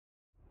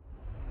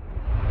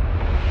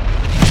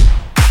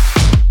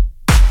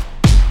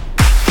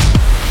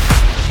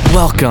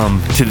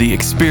Welcome to the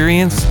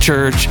Experience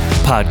Church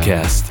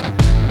podcast.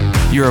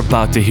 You're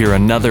about to hear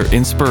another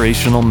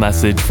inspirational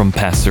message from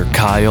Pastor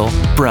Kyle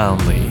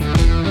Brownlee.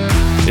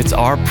 It's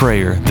our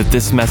prayer that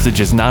this message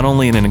is not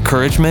only an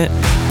encouragement,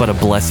 but a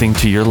blessing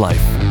to your life.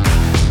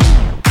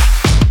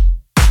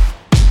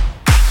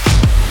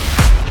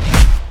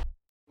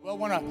 Well, I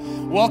want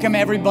to welcome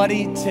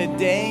everybody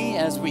today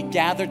as we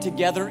gather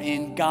together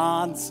in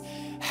God's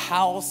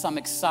house. I'm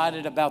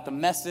excited about the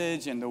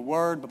message and the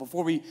word, but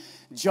before we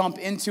jump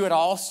into it, I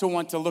also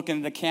want to look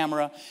into the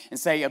camera and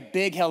say a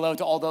big hello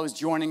to all those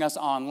joining us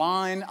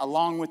online,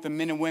 along with the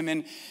men and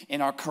women in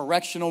our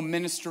correctional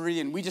ministry.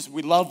 And we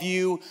love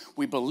you.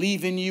 We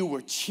believe in you.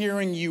 We're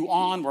cheering you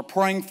on. We're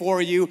praying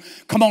for you.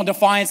 Come on,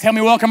 Defiance. Help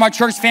me welcome our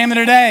church family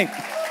today.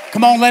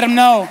 Come on, let them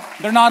know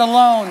they're not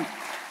alone.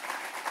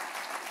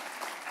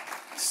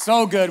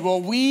 So good.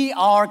 Well, we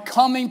are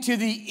coming to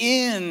the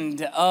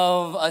end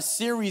of a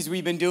series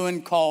we've been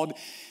doing called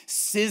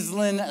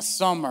Sizzlin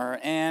Summer.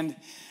 And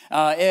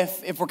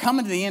if we're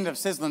coming to the end of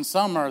Sizzlin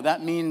Summer,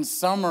 that means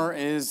summer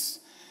is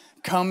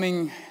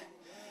coming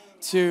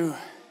to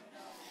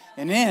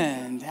an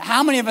end.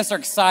 How many of us are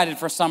excited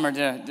for summer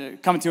to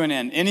come to an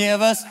end? Any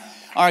of us?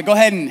 All right, go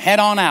ahead and head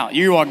on out.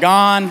 You are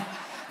gone.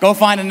 Go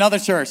find another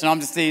church. No,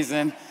 I'm just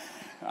teasing.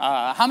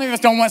 How many of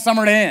us don't want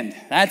summer to end?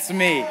 That's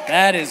me.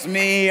 That is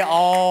me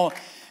all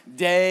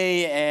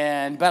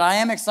day. But I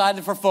am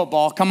excited for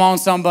football. Come on,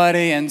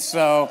 somebody. And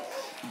so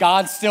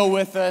God's still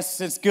with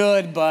us. It's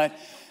good. But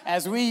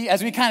as we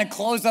kind of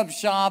close up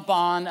shop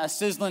on a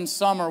Sizzlin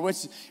Summer,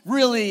 which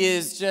really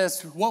is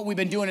just what we've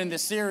been doing in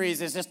this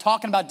series, is just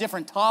talking about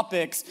different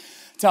topics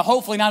to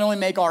hopefully not only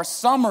make our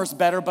summers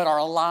better, but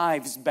our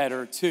lives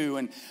better too.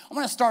 And I'm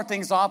going to start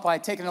things off by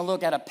taking a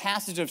look at a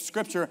passage of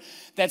scripture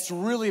that's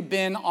really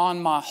been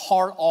on my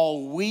heart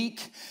all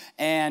week.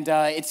 And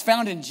it's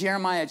found in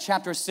Jeremiah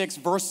chapter 6,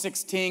 verse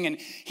 16. And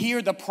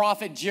here the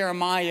prophet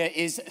Jeremiah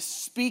is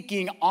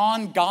speaking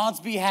on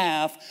God's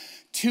behalf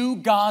to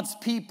God's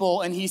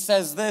people. And he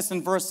says this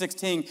in verse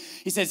 16.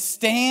 He says,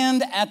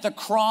 "Stand at the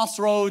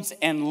crossroads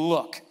and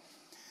look.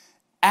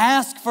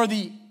 Ask for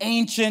the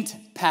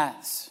ancient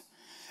paths.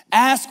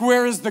 Ask,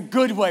 where is the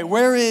good way?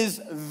 Where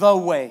is the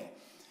way?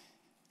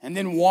 And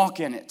then walk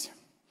in it,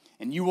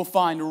 and you will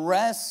find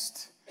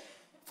rest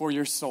for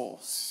your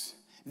souls."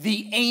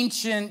 The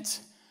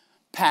ancient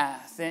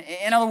path.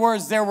 In other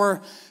words, there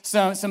were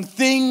some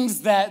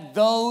things that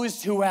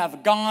those who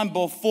have gone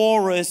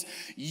before us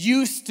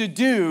used to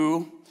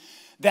do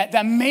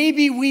that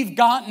maybe we've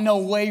gotten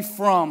away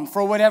from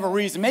for whatever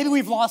reason. Maybe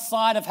we've lost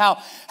sight of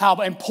how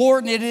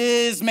important it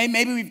is.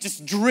 Maybe we've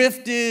just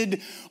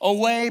drifted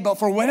away. But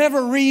for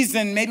whatever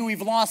reason, maybe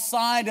we've lost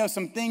sight of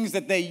some things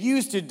that they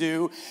used to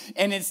do.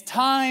 And it's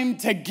time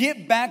to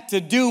get back to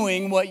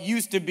doing what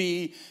used to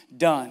be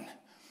done.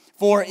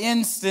 For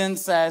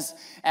instance,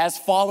 as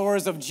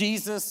followers of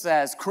Jesus,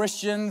 as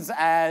Christians,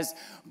 as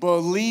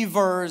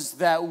believers,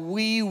 that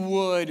we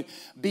would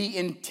be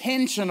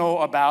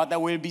intentional about,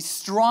 that we would be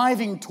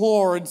striving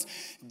towards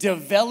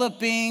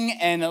developing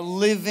and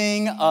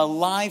living a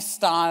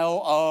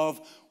lifestyle of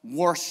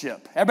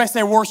worship. Everybody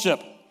say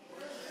worship.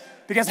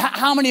 Because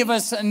how many of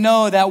us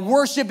know that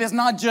worship is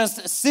not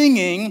just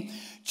singing?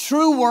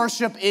 True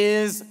worship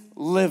is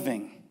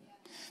living.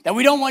 That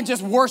we don't want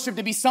just worship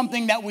to be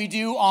something that we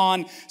do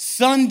on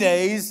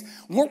Sundays.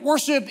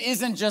 Worship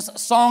isn't just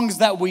songs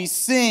that we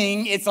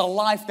sing, it's a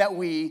life that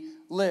we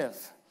live.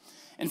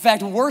 In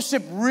fact,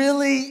 worship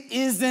really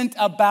isn't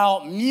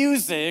about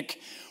music.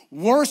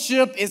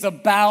 Worship is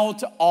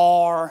about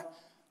our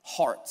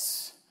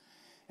hearts.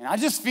 And I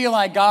just feel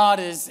like God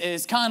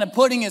is kind of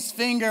putting his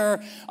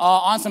finger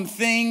on some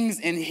things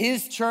in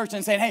his church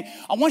and saying, hey,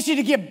 I want you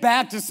to get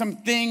back to some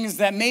things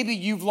that maybe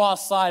you've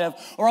lost sight of.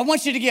 Or I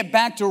want you to get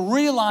back to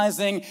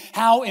realizing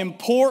how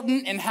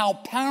important and how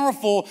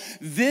powerful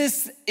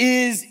this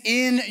is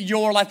in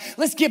your life.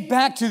 Let's get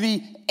back to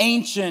the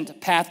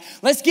ancient path.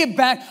 Let's get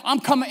back.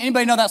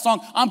 Anybody know that song?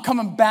 I'm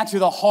coming back to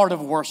the heart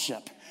of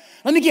worship.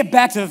 Let me get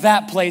back to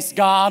that place,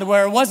 God,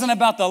 where it wasn't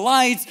about the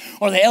lights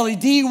or the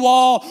LED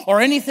wall or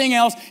anything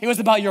else. It was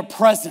about your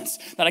presence.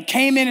 That I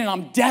came in and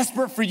I'm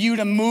desperate for you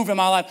to move in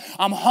my life.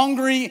 I'm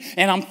hungry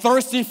and I'm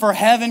thirsty for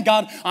heaven,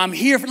 God. I'm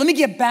here. Let me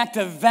get back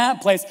to that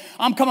place.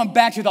 I'm coming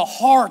back to the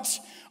heart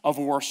of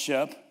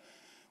worship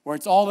where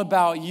it's all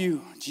about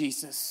you,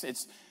 Jesus.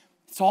 It's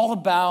all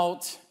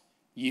about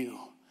you.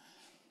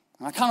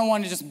 I kind of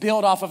wanted to just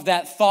build off of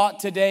that thought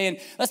today. And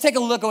let's take a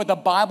look at what the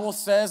Bible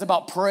says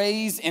about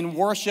praise and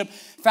worship.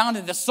 Found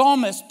that the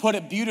psalmist put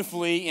it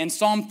beautifully in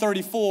Psalm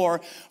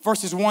 34,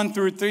 verses 1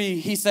 through 3.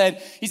 He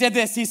said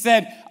this,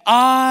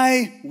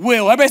 I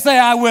will. Everybody say,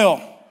 I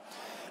will.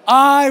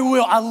 I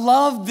will. I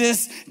love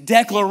this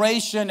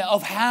declaration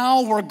of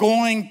how we're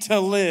going to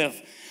live.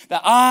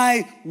 That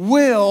I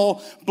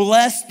will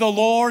bless the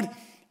Lord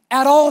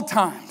at all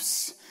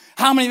times.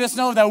 How many of us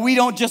know that we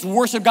don't just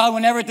worship God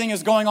when everything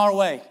is going our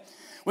way?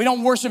 We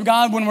don't worship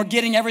God when we're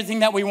getting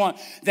everything that we want.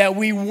 That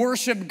we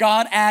worship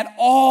God at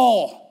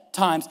all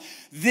times.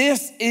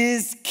 This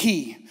is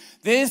key.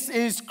 This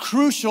is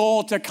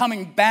crucial to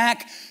coming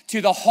back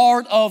to the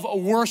heart of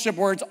worship,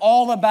 where it's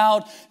all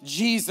about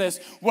Jesus,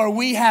 where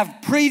we have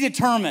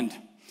predetermined,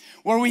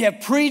 where we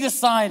have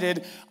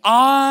pre-decided,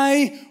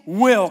 I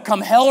will.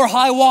 Come hell or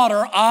high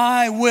water,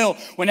 I will.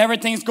 When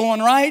everything's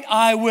going right,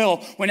 I will.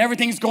 When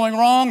everything's going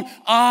wrong,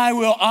 I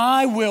will.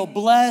 I will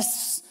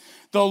bless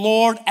the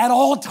Lord at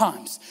all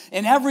times,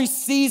 in every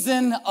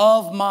season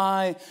of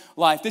my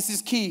life. This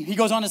is key. He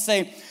goes on to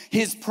say,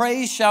 his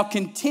praise shall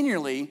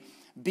continually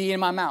be in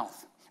my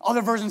mouth.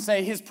 Other versions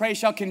say, his praise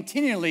shall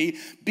continually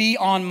be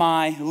on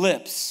my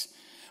lips.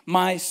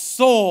 My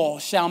soul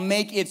shall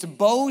make its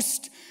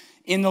boast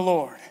in the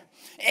Lord.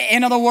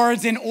 In other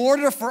words, in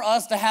order for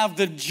us to have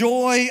the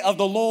joy of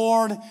the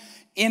Lord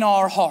in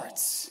our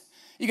hearts.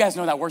 You guys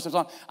know that worship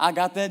song. I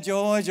got that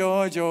joy,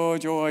 joy, joy,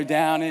 joy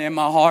down in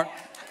my heart.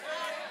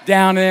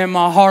 Down in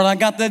my heart, I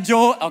got the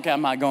joy. Okay,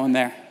 I'm not going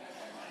there.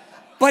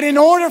 But in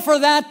order for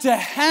that to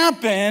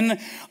happen,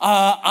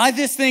 I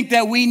just think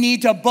that we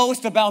need to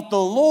boast about the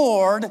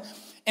Lord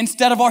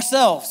instead of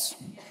ourselves.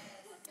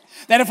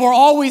 That if we're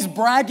always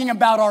bragging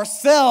about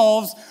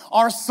ourselves,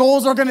 our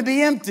souls are going to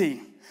be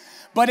empty.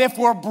 But if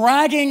we're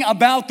bragging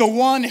about the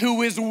one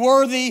who is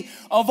worthy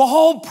of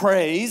all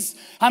praise,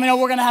 I mean,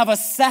 we're going to have a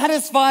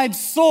satisfied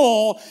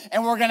soul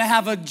and we're going to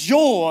have a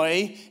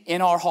joy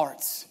in our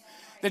hearts.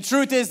 The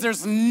truth is,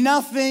 there's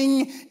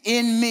nothing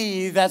in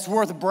me that's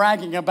worth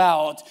bragging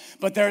about,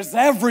 but there's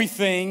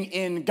everything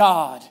in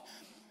God.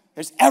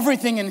 There's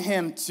everything in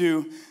him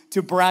to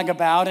brag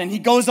about. And he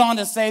goes on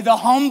to say, the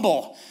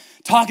humble,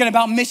 talking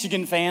about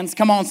Michigan fans.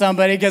 Come on,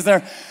 somebody, because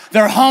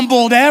they're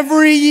humbled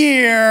every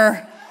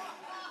year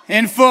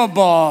in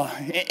football.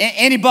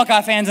 Any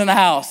Buckeye fans in the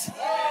house?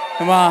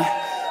 Come on.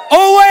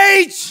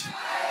 OH!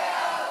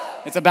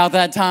 It's about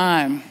that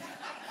time.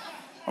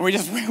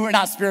 We're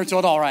not spiritual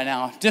at all right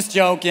now. Just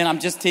joking, I'm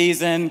just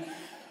teasing.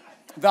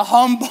 The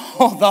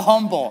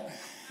humble,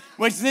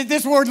 which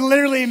this word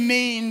literally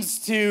means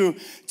to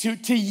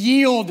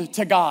yield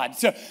to God,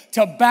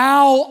 to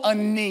bow a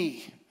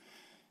knee.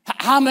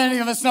 How many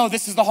of us know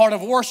this is the heart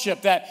of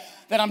worship, that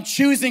I'm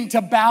choosing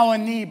to bow a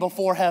knee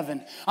before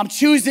heaven. I'm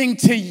choosing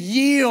to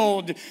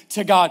yield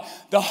to God.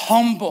 The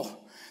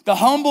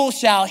humble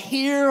shall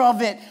hear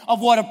of it, of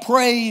what a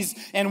praise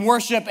and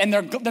worship, and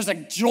there's a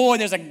joy,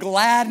 there's a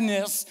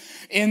gladness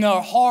in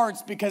their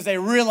hearts because they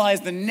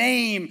realize the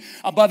name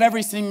above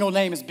every single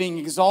name is being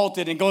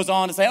exalted, and goes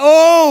on to say,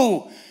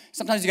 oh,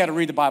 sometimes you got to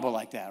read the Bible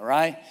like that,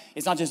 right?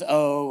 It's not just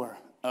oh or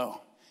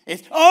oh.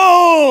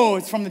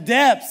 It's from the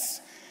depths.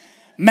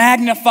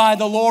 Magnify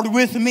the Lord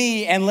with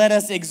me and let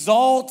us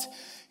exalt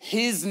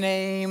his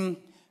name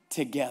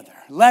together.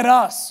 Let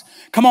us,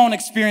 come on,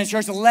 Experience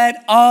Church,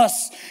 let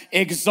us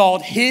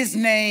exalt his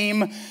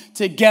name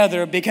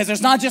together, because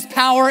there's not just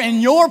power in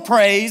your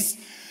praise,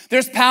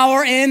 there's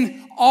power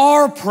in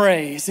our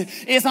praise.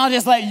 It's not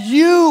just let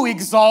you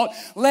exalt,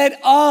 let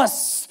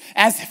us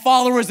as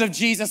followers of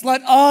Jesus,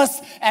 let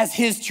us as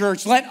his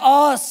church, let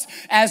us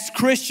as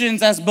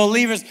Christians, as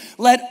believers,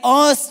 let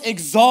us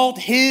exalt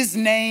his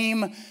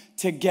name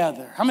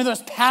together. How many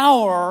there's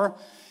power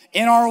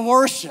in our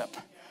worship?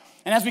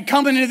 And as we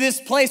come into this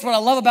place, what I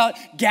love about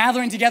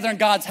gathering together in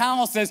God's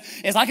house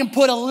is I can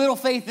put a little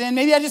faith in.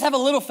 Maybe I just have a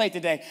little faith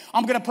today.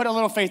 I'm going to put a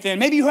little faith in.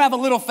 Maybe you have a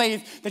little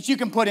faith that you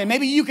can put in.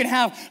 Maybe you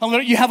have a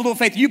little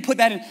faith. You put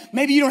that in.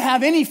 Maybe you don't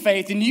have any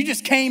faith and you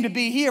just came to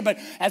be here. But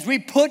as we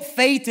put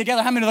faith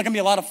together, how many there's going to be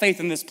a lot of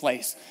faith in this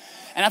place?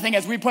 And I think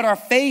as we put our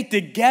faith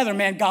together,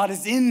 man, God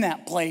is in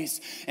that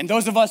place. And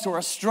those of us who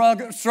are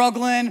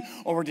struggling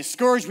or we're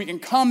discouraged, we can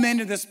come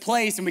into this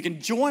place and we can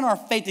join our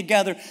faith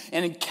together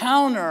and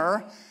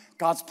encounter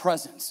God's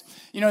presence.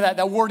 You know,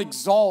 that word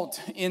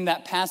exalt in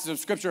that passage of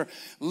scripture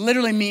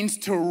literally means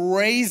to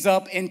raise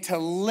up and to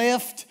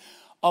lift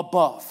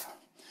above,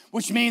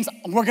 which means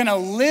we're going to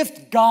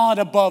lift God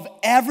above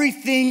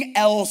everything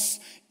else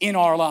in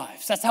our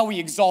lives. That's how we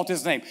exalt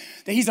his name,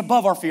 that he's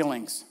above our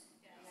feelings.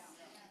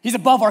 He's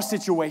above our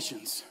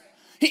situations.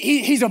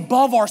 He's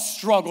above our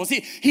struggles.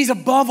 He's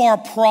above our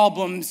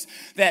problems,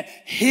 that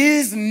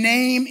his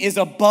name is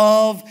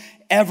above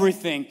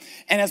everything.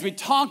 And as we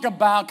talk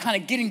about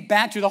kind of getting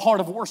back to the heart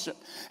of worship,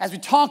 as we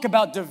talk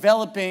about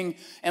developing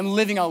and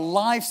living a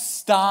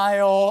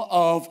lifestyle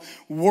of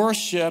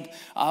worship,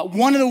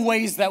 one of the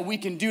ways that we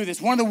can do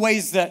this, one of the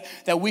ways that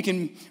we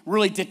can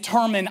really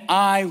determine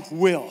I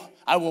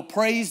will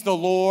praise the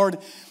Lord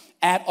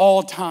at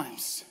all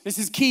times. This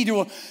is key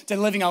to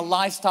living a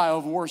lifestyle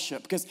of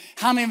worship, because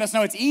how many of us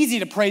know it's easy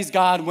to praise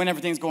God when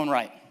everything's going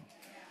right?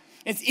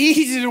 It's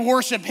easy to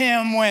worship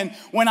him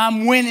when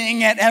I'm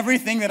winning at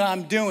everything that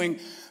I'm doing.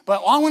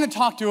 But I want to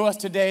talk to us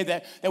today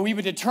that we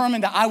would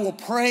determine that I will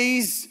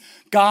praise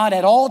God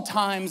at all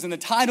times. And the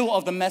title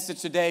of the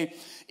message today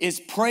is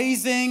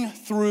Praising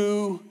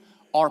Through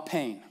Our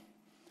Pain.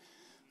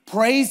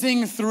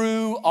 Praising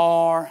through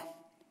our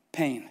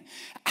pain.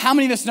 How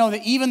many of us know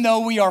that even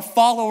though we are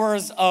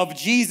followers of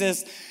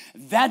Jesus,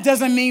 that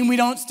doesn't mean we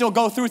don't still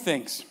go through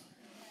things?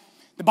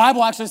 The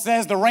Bible actually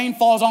says the rain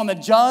falls on the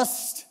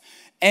just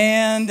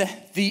and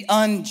the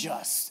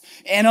unjust.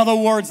 In other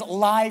words,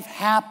 life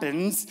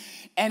happens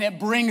and it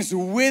brings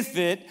with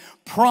it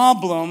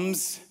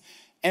problems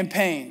and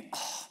pain.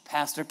 Oh,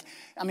 Pastor,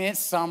 I mean, it's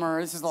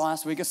summer. This is the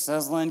last week of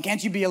Sizzlin.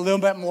 Can't you be a little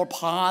bit more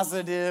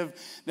positive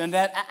than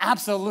that?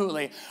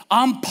 Absolutely.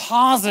 I'm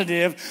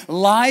positive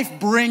life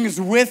brings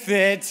with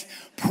it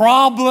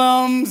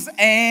problems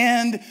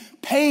and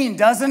pain,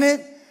 doesn't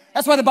it?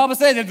 That's why the Bible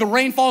says that the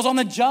rain falls on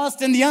the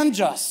just and the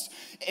unjust.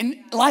 And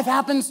life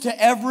happens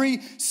to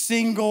every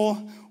single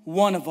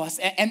one of us.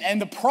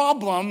 And the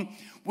problem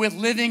with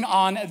living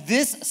on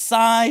this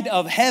side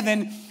of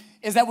heaven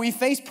is that we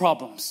face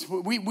problems.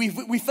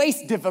 We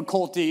face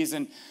difficulties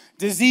and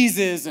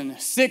diseases and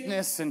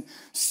sickness and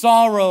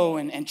sorrow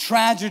and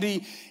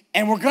tragedy.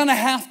 And we're gonna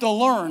have to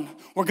learn.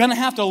 We're gonna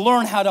have to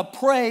learn how to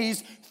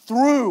praise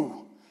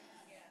through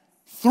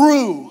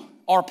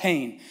our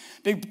pain.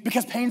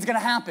 Because pain's gonna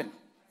happen.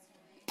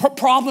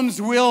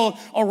 Problems will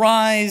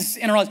arise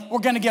in our lives. We're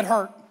gonna get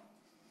hurt.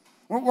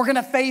 We're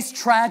gonna face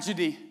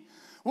tragedy.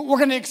 We're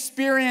gonna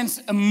experience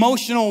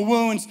emotional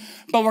wounds,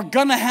 but we're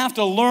gonna have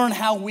to learn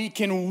how we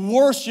can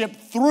worship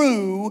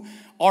through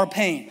our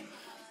pain.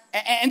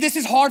 And this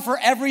is hard for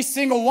every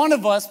single one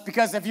of us,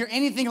 because if you're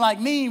anything like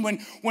me,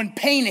 when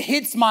pain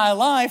hits my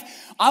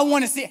life, I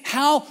wanna see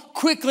how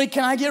quickly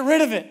can I get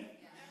rid of it?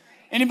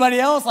 Anybody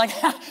else? Like,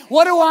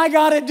 what do I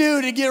gotta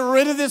do to get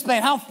rid of this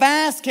pain? How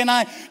fast do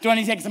I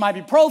need to take some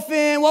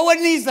ibuprofen? What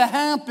needs to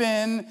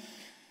happen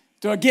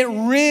to get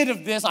rid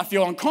of this? I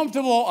feel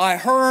uncomfortable, I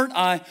hurt,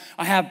 I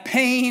have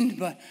pain,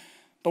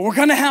 but we're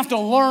gonna have to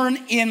learn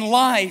in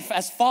life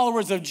as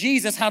followers of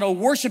Jesus how to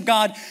worship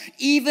God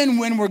even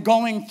when we're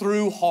going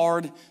through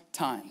hard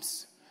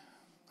times.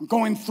 I'm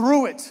going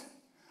through it.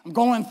 I'm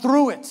going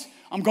through it.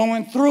 I'm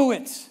going through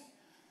it.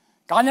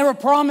 God never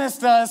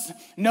promised us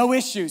no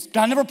issues.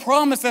 God never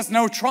promised us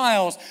no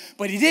trials,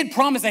 but he did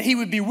promise that he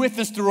would be with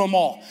us through them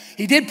all.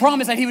 He did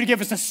promise that he would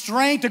give us the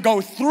strength to go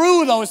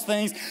through those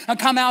things and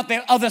come out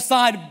the other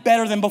side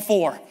better than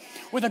before,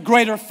 with a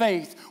greater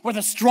faith, with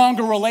a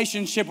stronger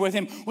relationship with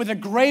him, with a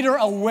greater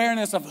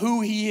awareness of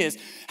who he is.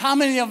 How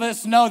many of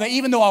us know that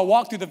even though I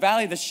walk through the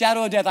valley of the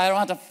shadow of death, I don't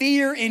have to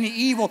fear any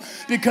evil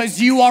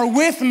because you are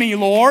with me,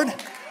 Lord?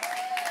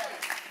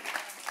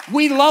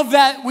 We love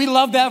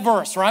that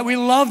verse, right? We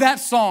love that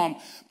psalm.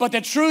 But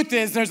the truth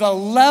is there's a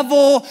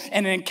level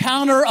and an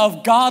encounter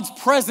of God's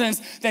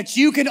presence that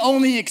you can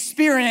only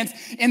experience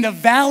in the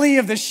valley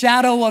of the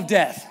shadow of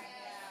death.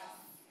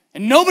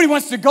 And nobody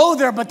wants to go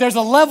there, but there's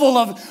a level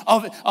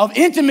of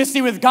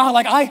intimacy with God.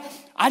 Like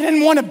I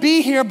didn't want to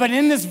be here, but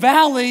in this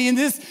valley, in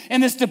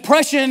this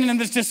depression, and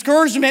this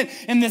discouragement,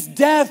 in this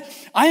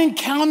death, I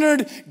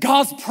encountered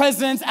God's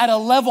presence at a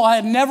level I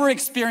had never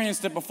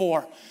experienced it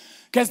before.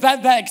 Because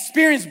that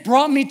experience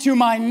brought me to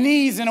my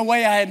knees in a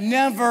way I had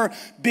never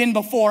been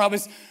before. I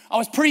was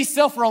pretty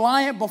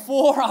self-reliant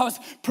before. I was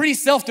pretty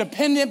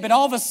self-dependent, but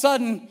all of a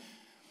sudden,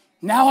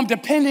 now I'm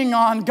depending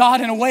on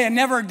God in a way I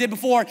never did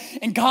before,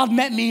 and God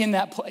met me in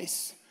that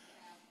place.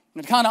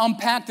 And to kind of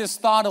unpack this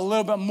thought a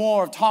little bit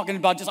more, of talking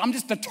about I'm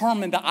just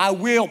determined that I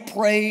will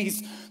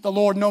praise the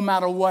Lord no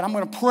matter what. I'm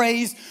going to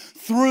praise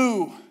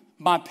through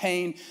my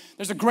pain.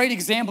 There's a great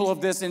example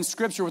of this in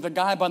Scripture with a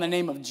guy by the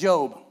name of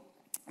Job.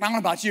 I don't know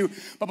about you,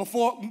 but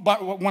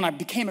when I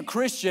became a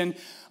Christian,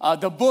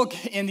 the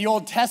book in the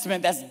Old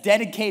Testament that's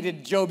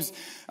dedicated to Job's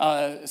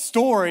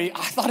story,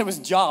 I thought it was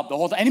Job the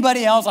whole time.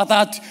 Anybody else?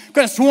 I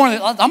could have sworn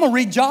that I'm going to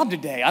read Job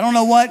today. I don't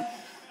know what.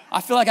 I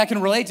feel like I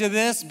can relate to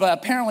this, but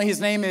apparently his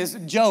name is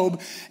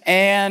Job.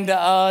 And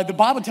the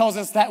Bible tells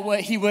us that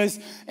he was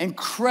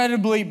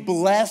incredibly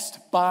blessed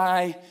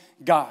by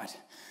God.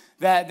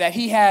 That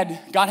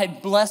God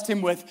had blessed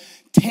him with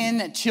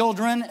 10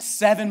 children,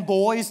 7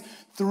 boys,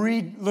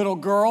 3 little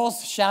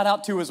girls. Shout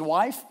out to his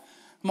wife.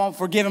 Mom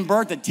for giving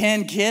birth to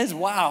 10 kids.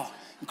 Wow,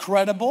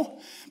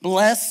 incredible.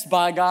 Blessed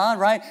by God,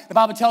 right? The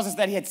Bible tells us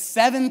that he had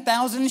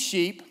 7,000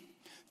 sheep,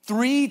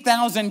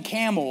 3,000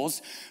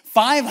 camels,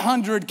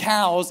 500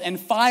 cows, and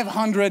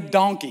 500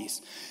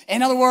 donkeys.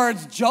 In other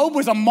words, Job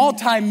was a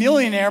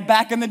multimillionaire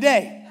back in the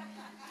day.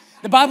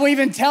 The Bible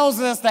even tells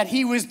us that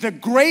he was the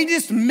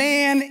greatest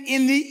man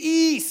in the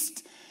East.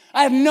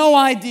 I have no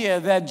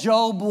idea that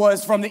Job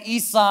was from the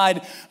east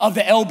side of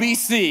the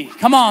LBC.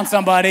 Come on,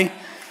 somebody.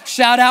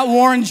 Shout out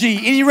Warren G.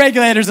 Any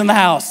regulators in the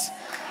house?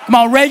 Come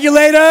on,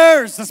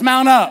 regulators. Let's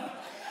mount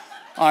up.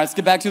 All right, let's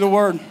get back to the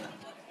word.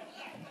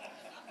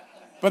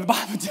 But the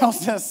Bible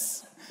tells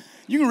us,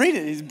 you can read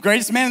it. He's the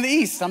greatest man in the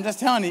east. I'm just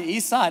telling you,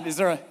 east side. Is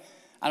there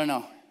I don't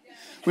know.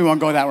 We won't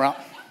go that route.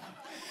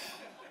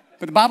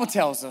 But the Bible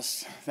tells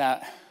us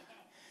that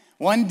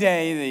one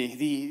day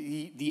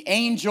the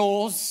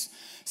angels,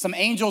 some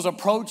angels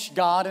approach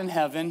God in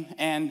heaven,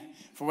 and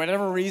for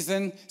whatever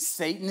reason,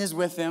 Satan is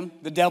with them,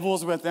 the devil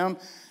is with them.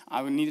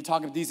 I would need to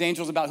talk to these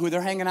angels about who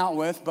they're hanging out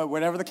with, but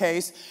whatever the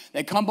case,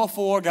 they come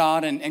before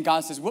God, and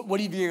God says, what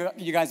have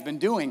you guys been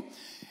doing?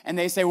 And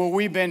they say, well,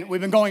 we've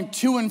been going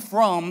to and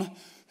from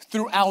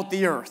throughout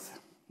the earth.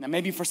 Now,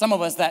 maybe for some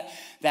of us that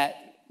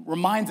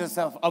reminds us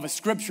of a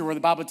scripture where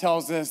the Bible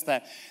tells us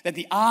that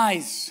the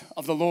eyes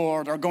of the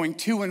Lord are going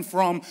to and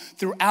from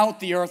throughout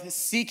the earth,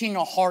 seeking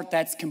a heart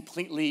that's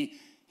completely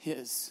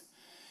his.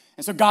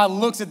 And so God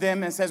looks at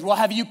them and says, well,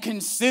 have you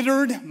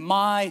considered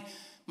my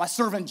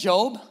servant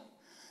Job?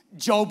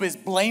 Job is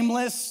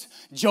blameless.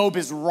 Job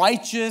is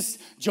righteous.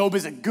 Job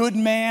is a good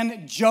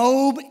man.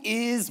 Job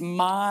is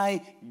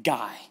my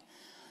guy.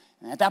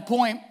 And at that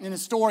point in the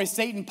story,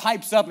 Satan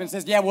pipes up and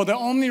says, yeah, well, the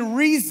only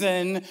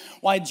reason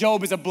why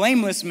Job is a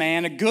blameless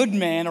man, a good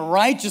man, a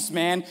righteous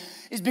man,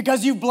 is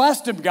because you've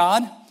blessed him,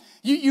 God.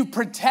 You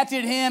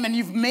protected him and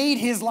you've made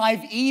his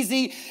life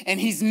easy, and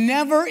he's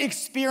never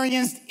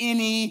experienced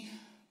any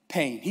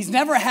pain. He's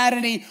never had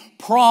any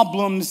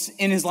problems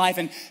in his life.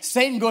 And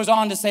Satan goes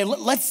on to say,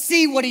 let's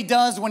see what he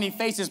does when he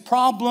faces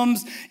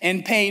problems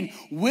and pain.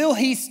 Will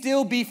he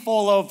still be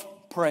full of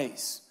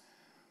praise?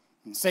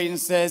 And Satan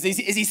says, is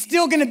he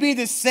still going to be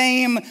the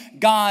same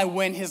guy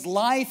when his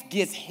life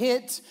gets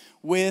hit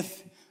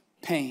with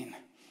pain?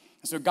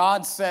 And so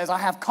God says, I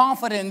have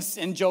confidence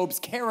in Job's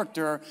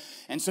character,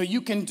 and so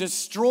you can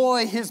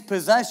destroy his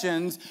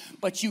possessions,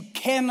 but you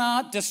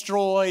cannot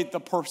destroy the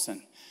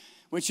person,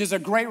 which is a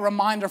great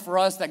reminder for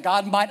us that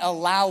God might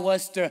allow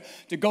us to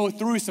go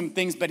through some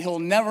things, but he'll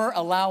never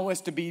allow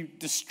us to be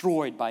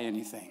destroyed by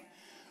anything.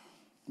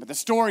 But the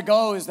story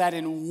goes that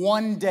in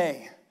one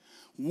day,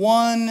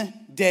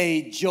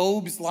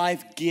 Job's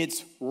life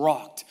gets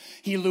rocked.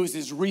 He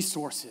loses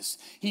resources.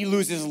 He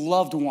loses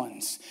loved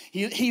ones.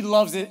 He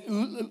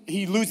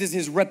loses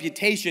his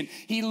reputation.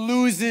 He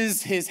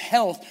loses his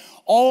health.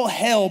 All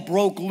hell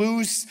broke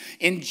loose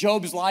in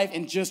Job's life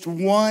in just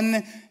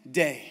one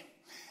day.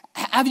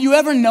 Have you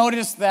ever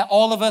noticed that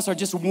all of us are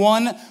just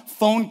one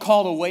phone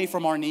call away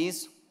from our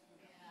knees?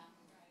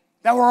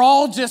 That we're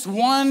all just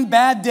one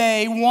bad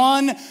day,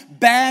 one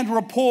bad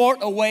report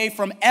away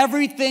from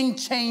everything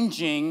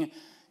changing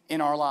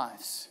in our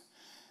lives.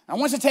 I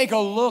want you to take a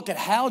look at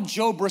how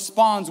Job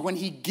responds when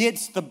he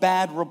gets the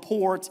bad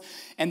report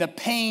and the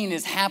pain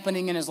is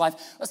happening in his life.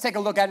 Let's take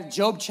a look at it.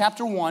 Job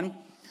chapter 1,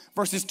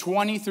 verses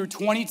 20 through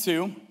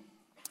 22.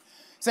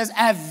 It says,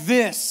 at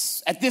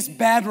this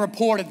bad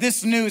report, at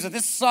this news, at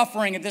this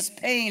suffering, at this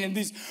pain, and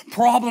these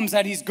problems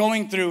that he's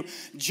going through,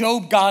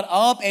 Job got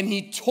up and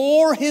he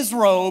tore his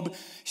robe,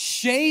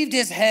 shaved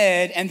his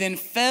head, and then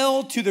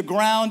fell to the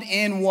ground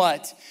in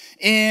what?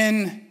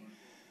 In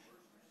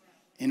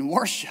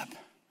worship.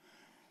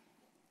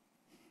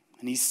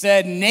 And he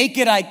said,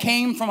 naked I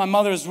came from my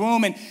mother's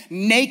womb, and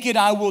naked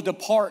I will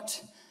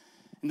depart.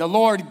 And the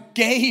Lord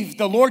gave, and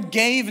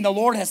the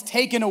Lord has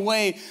taken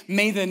away.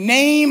 May the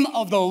name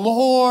of the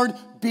Lord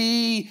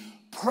be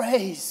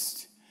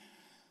praised.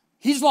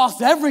 He's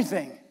lost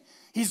everything.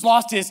 He's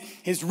lost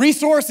his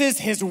resources,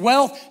 his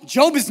wealth.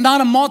 Job is not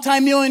a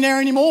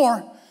multimillionaire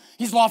anymore.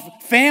 He's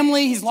lost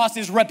family. He's lost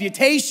his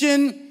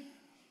reputation.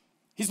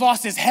 He's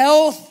lost his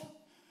health.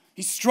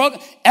 He's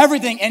struggled,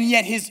 everything. And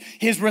yet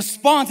his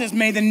response is,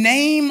 may the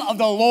name of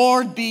the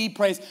Lord be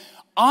praised.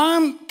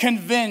 I'm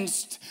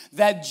convinced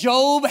that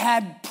Job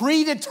had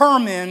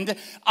predetermined,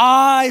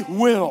 I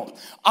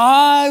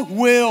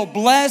will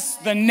bless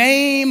the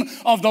name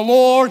of the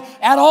Lord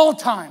at all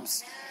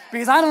times.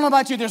 Because I don't know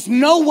about you, there's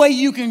no way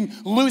you can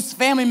lose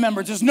family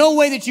members. There's no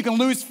way that you can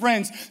lose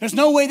friends. There's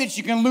no way that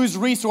you can lose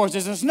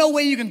resources. There's no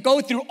way you can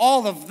go through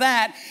all of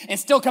that and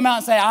still come out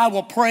and say, I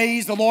will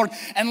praise the Lord,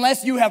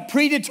 unless you have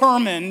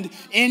predetermined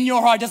in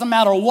your heart, doesn't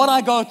matter what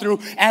I go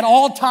through, at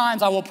all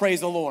times I will praise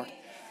the Lord.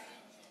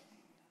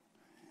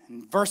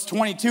 Verse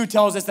 22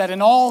 tells us that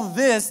in all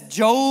this,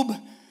 Job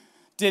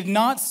did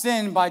not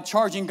sin by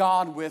charging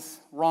God with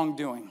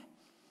wrongdoing.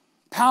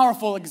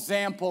 Powerful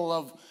example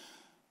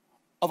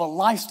of a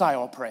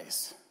lifestyle of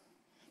praise.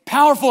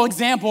 Powerful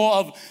example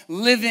of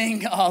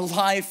living a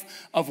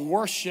life of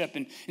worship.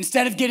 And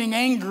instead of getting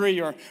angry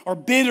or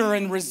bitter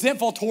and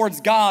resentful towards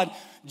God,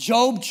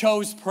 Job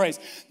chose praise.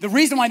 The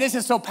reason why this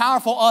is so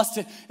powerful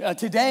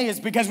today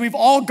is because we've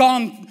all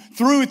gone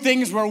through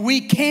things where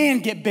we can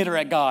get bitter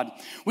at God.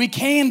 We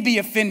can be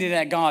offended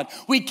at God.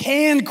 We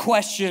can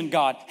question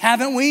God,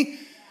 haven't we?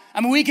 I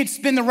mean, we could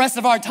spend the rest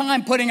of our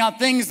time putting out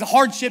things, the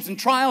hardships and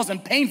trials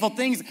and painful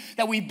things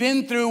that we've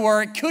been through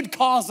where it could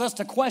cause us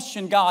to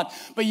question God.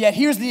 But yet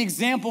here's the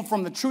example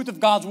from the truth of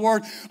God's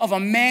word of a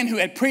man who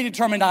had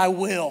predetermined, I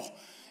will.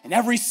 In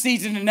every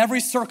season, in every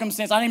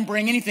circumstance, I didn't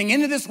bring anything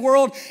into this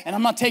world, and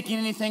I'm not taking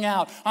anything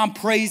out. I'm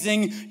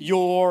praising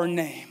your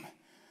name.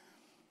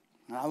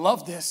 And I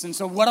love this. And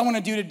so what I want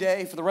to do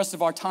today for the rest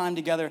of our time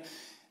together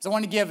is I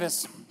want to give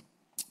us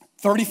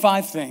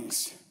 35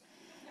 things.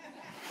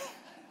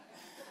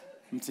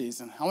 I'm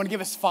teasing. I want to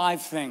give us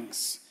 5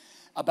 things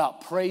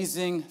about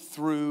praising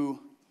through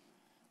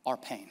our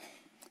pain.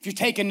 If you're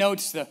taking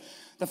notes,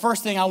 the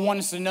first thing I want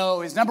us to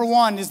know is, number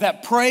 1, is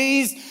that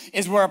praise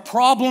is where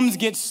problems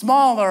get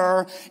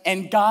smaller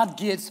and God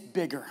gets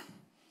bigger.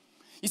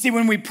 You see,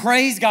 when we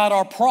praise God,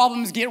 our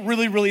problems get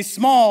really, really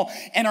small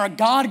and our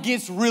God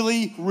gets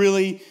really,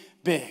 really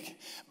big.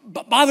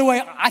 But by the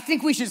way, I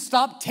think we should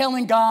stop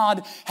telling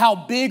God how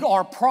big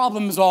our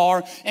problems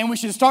are, and we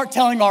should start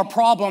telling our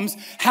problems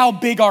how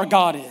big our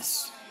God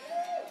is.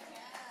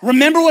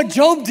 Remember what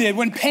Job did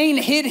when pain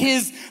hit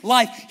his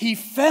life. He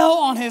fell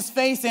on his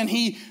face and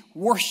he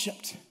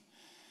worshiped.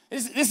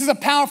 This is a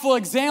powerful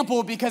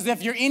example because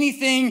if you're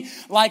anything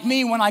like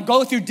me, when I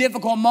go through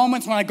difficult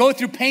moments, when I go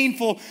through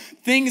painful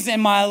things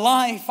in my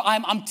life,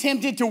 I'm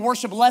tempted to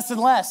worship less and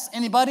less.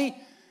 Anybody?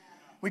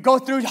 We go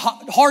through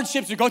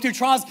hardships, we go through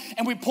trials,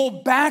 and we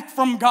pull back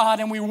from God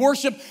and we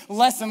worship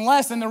less and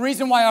less. And the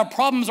reason why our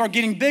problems are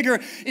getting bigger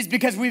is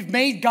because we've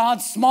made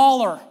God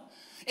smaller.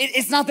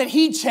 It's not that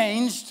he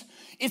changed,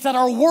 it's that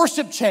our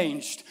worship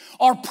changed.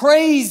 Our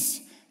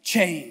praise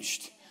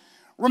changed.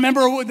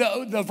 Remember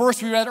the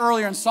verse we read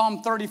earlier in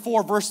Psalm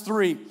 34, verse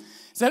 3. It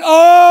said,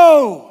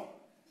 oh,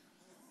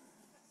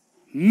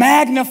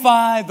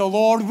 magnify the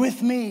Lord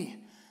with me.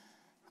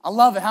 I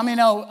love it. How many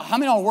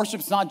know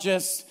worship's not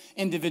just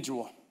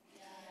individual,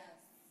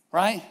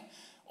 right?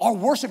 Our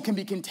worship can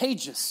be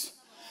contagious.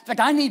 In fact,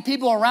 I need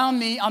people around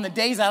me on the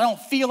days that I don't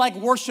feel like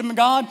worshiping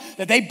God,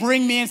 that they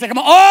bring me in and say, come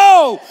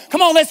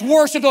on, let's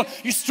worship.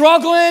 You're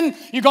struggling,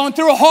 you're going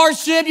through a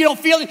hardship, you don't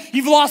feel it,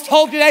 you've lost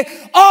hope today.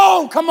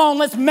 Oh, come on,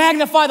 let's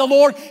magnify the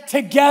Lord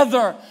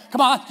together.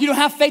 Come on, you don't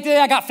have faith today,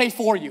 I got faith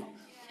for you.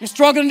 You're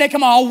struggling today,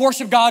 come on, I'll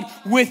worship God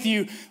with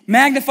you.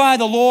 Magnify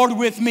the Lord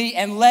with me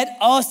and let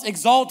us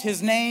exalt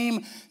his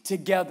name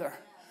together.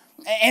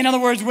 In other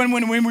words,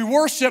 when we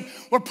worship,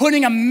 we're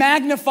putting a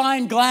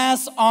magnifying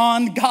glass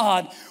on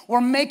God.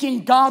 We're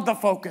making God the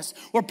focus.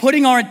 We're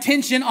putting our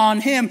attention on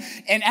him.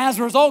 And as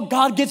a result,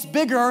 God gets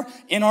bigger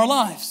in our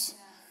lives.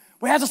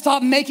 We have to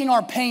stop making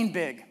our pain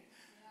big.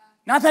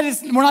 Not that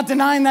we're not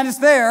denying that it's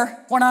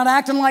there. We're not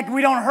acting like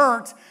we don't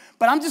hurt.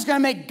 But I'm just going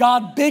to make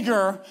God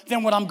bigger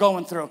than what I'm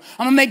going through.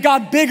 I'm going to make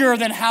God bigger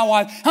than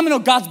how many know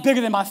God's bigger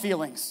than my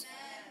feelings?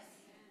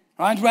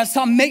 All right?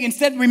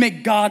 Instead, we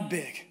make God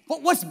big.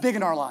 What's big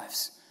in our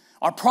lives?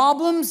 Our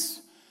problems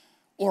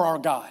or our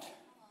God?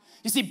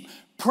 You see,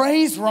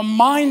 praise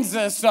reminds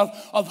us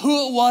of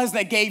who it was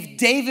that gave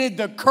David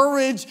the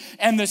courage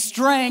and the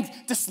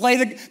strength to slay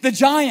the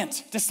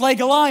giant, to slay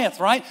Goliath,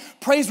 right?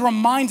 Praise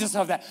reminds us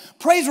of that.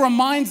 Praise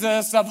reminds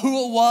us of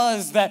who it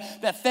was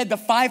that fed the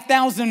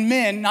 5,000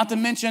 men, not to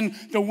mention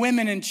the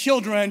women and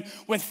children,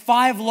 with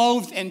 5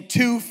 loaves and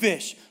 2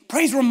 fish.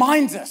 Praise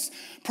reminds us.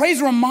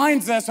 Praise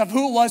reminds us of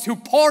who it was who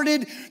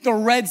parted the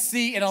Red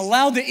Sea and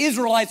allowed the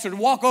Israelites to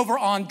walk over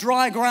on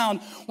dry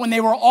ground when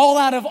they were all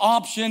out of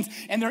options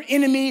and their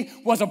enemy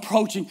was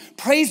approaching.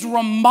 Praise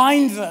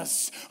reminds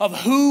us of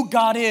who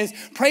God is.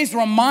 Praise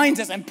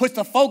reminds us and puts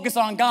the focus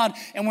on God.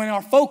 And when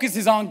our focus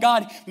is on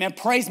God, man,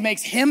 praise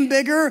makes him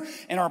bigger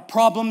and our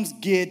problems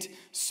get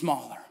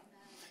smaller.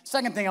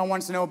 Second thing I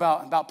want us to know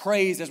about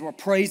praise as we're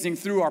praising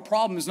through our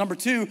problems. Number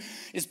 2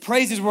 is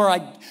praise is where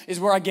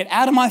I get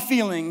out of my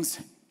feelings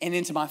and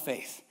into my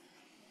faith.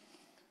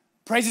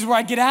 Praise is where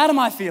I get out of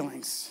my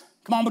feelings.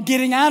 Come on, we're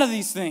getting out of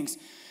these things.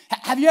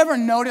 Have you ever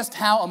noticed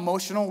how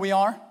emotional we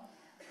are?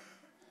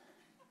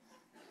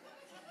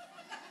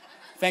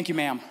 Thank you,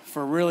 ma'am,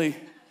 for really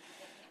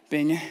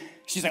being,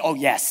 she's like, oh,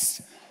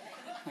 yes.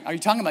 Are you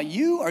talking about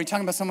you or are you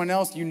talking about someone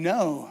else you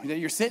know that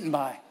you're sitting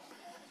by?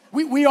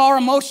 We are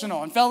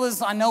emotional. And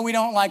fellas, I know we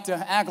don't like to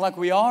act like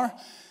we are,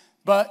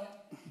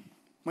 but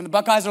when the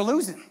Buckeyes are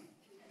losing,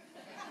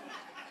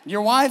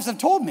 your wives have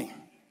told me,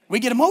 we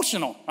get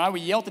emotional, right?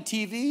 We yell at the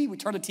TV, we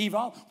turn the TV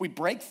off, we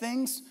break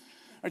things,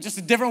 or just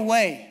a different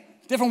way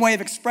of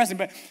expressing.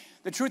 But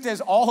the truth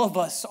is, all of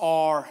us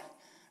are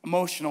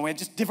emotional. We have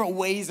just different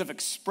ways of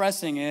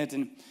expressing it.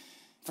 And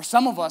for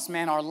some of us,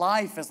 man, our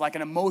life is like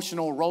an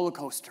emotional roller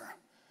coaster.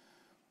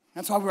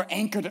 That's why we're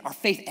anchored, our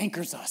faith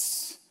anchors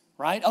us,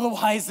 right?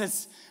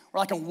 Otherwise, we're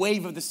like a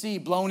wave of the sea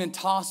blown and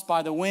tossed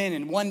by the wind.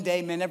 And one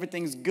day, man,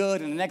 everything's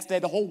good. And the next day,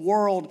 the whole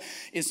world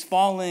is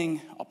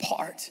falling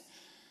apart.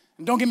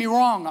 And don't get me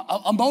wrong,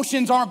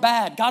 emotions aren't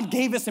bad. God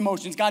gave us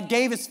emotions. God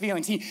gave us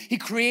feelings. He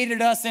created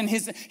us in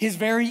his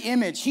very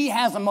image. He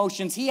has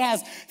emotions. He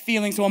has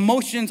feelings. So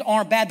emotions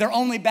aren't bad. They're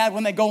only bad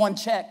when they go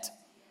unchecked.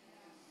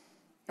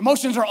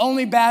 Emotions are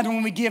only bad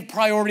when we give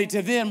priority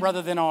to them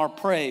rather than our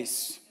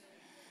praise.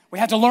 We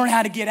have to learn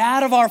how to get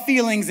out of our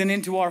feelings and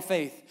into our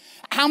faith.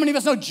 How many of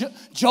us know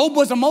Job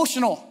was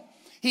emotional?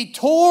 He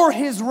tore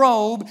his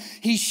robe.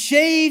 He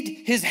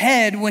shaved his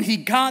head when he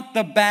got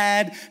the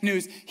bad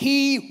news.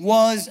 He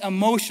was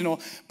emotional,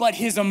 but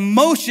his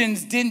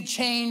emotions didn't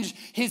change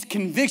his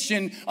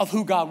conviction of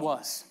who God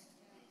was.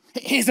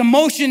 His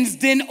emotions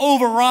didn't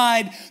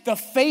override the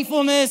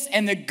faithfulness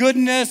and the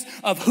goodness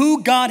of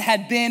who God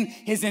had been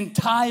his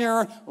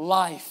entire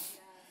life.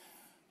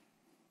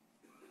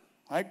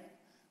 Right?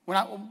 When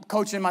I'm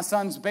coaching my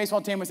son's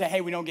baseball team, we say,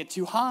 hey, we don't get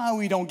too high,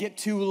 we don't get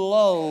too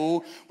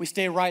low, we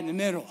stay right in the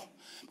middle.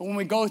 But when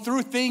we go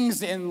through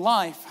things in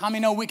life, how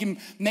many know we can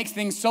make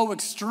things so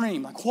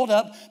extreme? Like, hold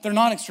up, they're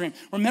not extreme.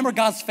 Remember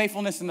God's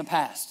faithfulness in the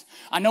past.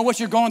 I know what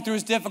you're going through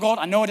is difficult.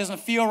 I know it doesn't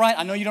feel right.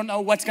 I know you don't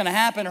know what's going to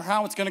happen or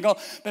how it's going to go.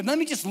 But let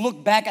me just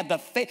look back at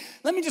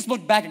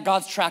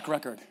God's track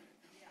record.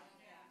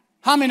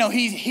 How many know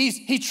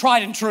he's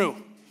tried and true?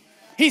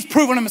 He's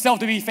proven himself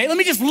to be faithful. Let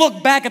me just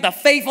look back at the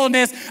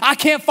faithfulness. I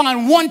can't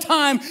find one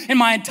time in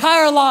my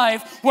entire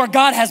life where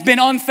God has been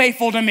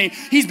unfaithful to me.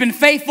 He's been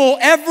faithful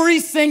every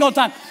single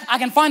time. I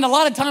can find a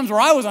lot of times where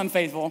I was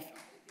unfaithful.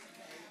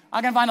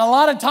 I can find a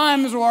lot of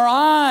times where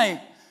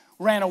I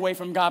ran away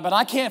from God, but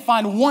I can't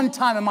find one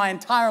time in my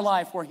entire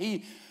life where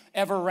he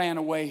ever ran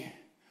away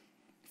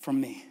from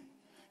me.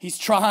 He's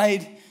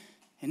tried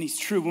and he's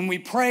true. When we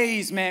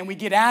praise, man, we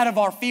get out of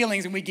our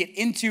feelings and we get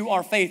into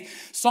our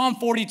faith. Psalm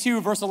 42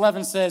 verse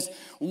 11 says,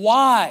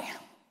 "Why,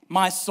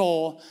 my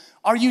soul,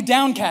 are you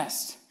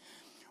downcast?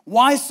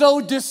 Why so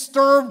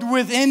disturbed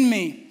within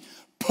me?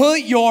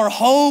 Put your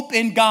hope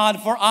in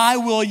God, for I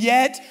will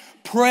yet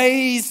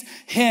praise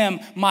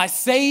him, my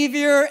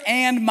Savior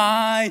and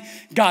my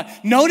God."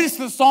 Notice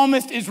the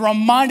psalmist is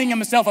reminding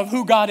himself of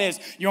who God is.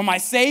 You're my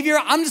Savior.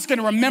 I'm just going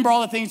to remember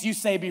all the things you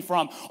saved me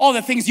from, all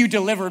the things you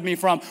delivered me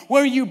from,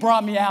 where you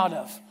brought me out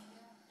of.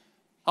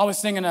 I was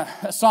singing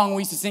a song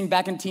we used to sing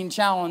back in Teen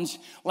Challenge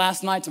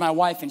last night to my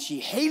wife, and she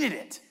hated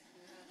it.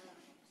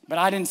 But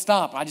I didn't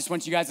stop. I just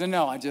want you guys to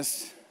know, I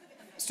just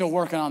still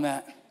working on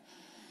that.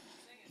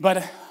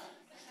 But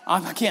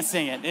I can't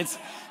sing it.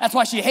 That's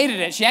why she hated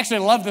it. She actually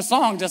loved the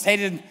song, just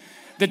hated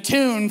the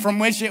tune from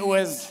which it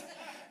was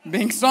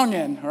being sung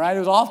in, right? It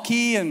was off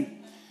key,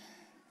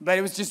 but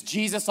it was just,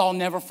 Jesus, I'll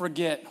never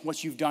forget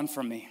what you've done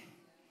for me.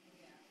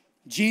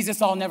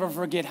 Jesus, I'll never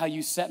forget how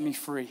you set me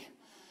free.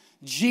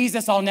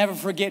 Jesus, I'll never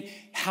forget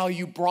how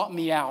you brought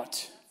me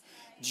out.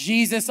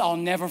 Jesus, I'll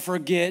never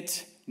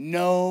forget.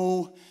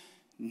 No,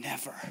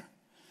 never.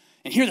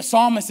 And here the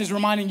psalmist is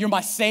reminding, you're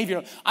my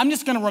Savior. I'm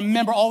just going to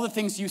remember all the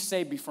things you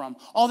saved me from,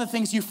 all the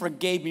things you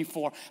forgave me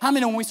for. How many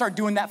know when we start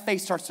doing that,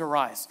 faith starts to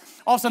rise?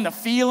 All of a sudden, the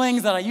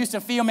feelings that I used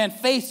to feel, man,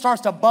 faith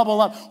starts to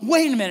bubble up.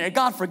 Wait a minute,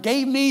 God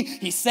forgave me.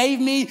 He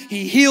saved me.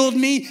 He healed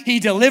me.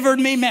 He delivered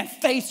me. Man,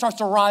 faith starts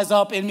to rise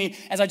up in me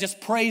as I just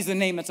praise the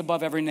name that's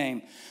above every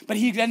name. But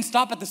he didn't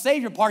stop at the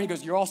Savior part. He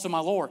goes, you're also my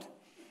Lord.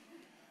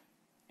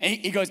 And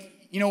he goes,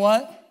 you know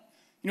what?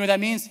 You know what that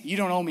means? You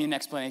don't owe me an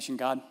explanation,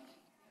 God.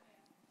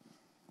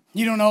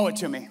 You don't owe it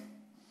to me.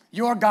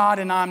 You're God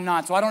and I'm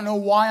not. So I don't know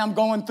why I'm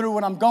going through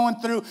what I'm going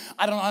through.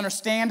 I don't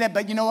understand it,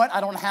 but you know what? I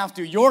don't have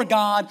to. You're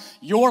God,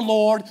 you're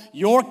Lord,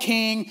 you're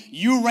King.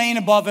 You reign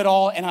above it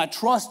all, and I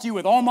trust you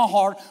with all my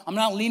heart. I'm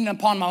not leaning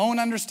upon my own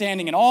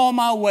understanding in all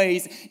my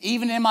ways.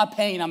 Even in my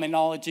pain, I'm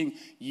acknowledging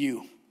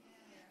you.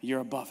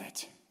 You're above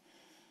it.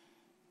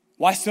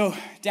 Why so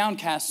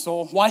downcast,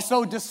 soul? Why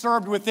so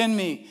disturbed within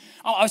me?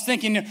 I was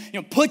thinking,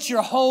 put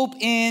your hope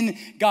in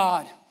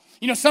God.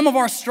 Some of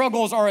our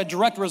struggles are a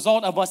direct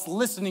result of us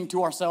listening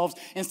to ourselves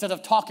instead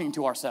of talking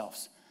to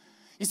ourselves.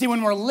 You see,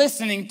 when we're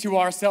listening to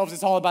ourselves,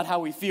 it's all about how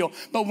we feel.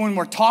 But when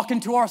we're talking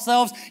to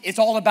ourselves, it's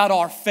all about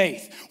our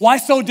faith. Why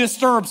so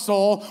disturbed,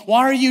 soul?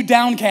 Why are you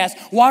downcast?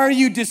 Why are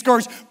you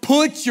discouraged?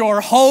 Put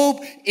your hope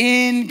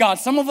in God.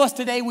 Some of us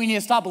today, we need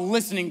to stop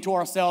listening to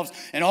ourselves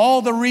and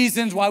all the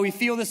reasons why we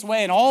feel this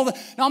way and now I'm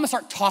going to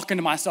start talking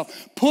to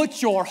myself.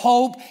 Put your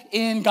hope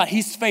in God.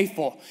 He's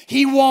faithful.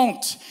 He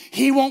won't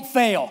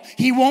fail.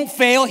 He won't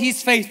fail.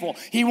 He's faithful.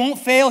 He won't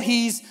fail.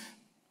 He's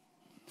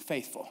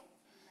faithful.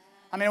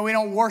 We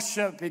don't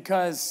worship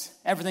because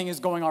everything is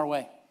going our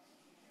way.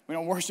 We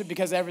don't worship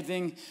because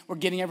we're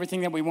getting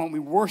everything that we want. We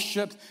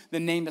worship the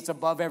name that's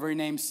above every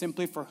name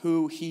simply for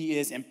who he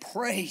is. And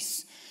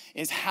praise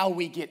is how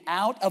we get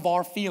out of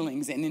our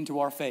feelings and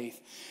into our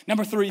faith.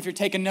 Number 3, if you're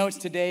taking notes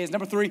today, is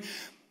number 3,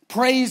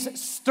 praise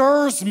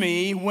stirs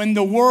me when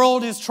the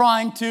world is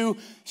trying to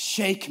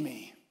shake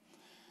me.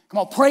 Come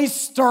on, praise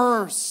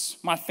stirs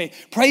my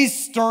faith.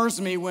 Praise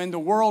stirs me when the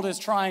world is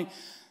trying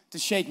to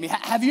shake me.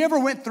 Have you ever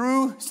went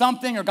through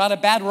something or got a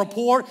bad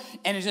report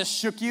and it just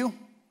shook you?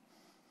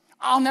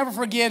 I'll never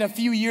forget a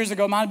few years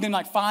ago, it might have been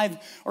like 5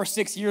 or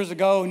 6 years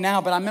ago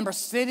now, but I remember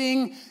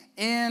sitting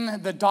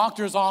in the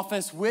doctor's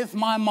office with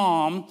my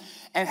mom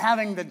and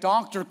having the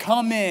doctor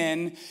come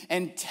in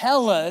and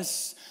tell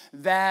us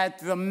that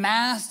the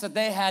mass that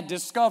they had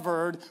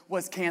discovered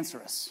was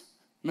cancerous.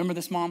 Remember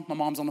this, Mom? My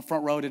mom's on the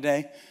front row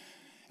today.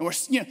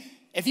 And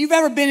if you've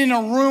ever been in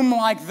a room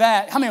like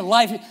that,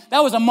 that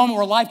was a moment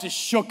where life just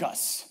shook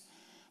us.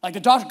 Like the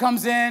doctor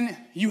comes in,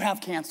 you have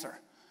cancer.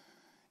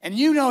 And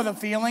you know the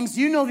feelings,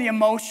 you know the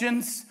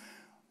emotions.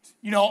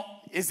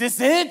 Is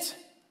this it?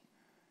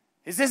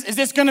 Is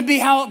this gonna be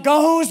how it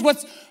goes?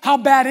 How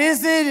bad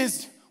is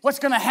it? What's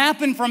gonna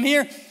happen from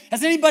here?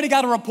 Has anybody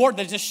got a report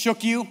that just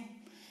shook you?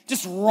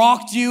 Just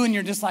rocked you and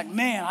you're just like,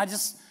 man, I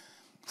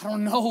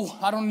don't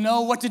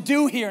know what to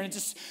do here. And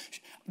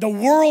the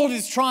world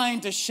is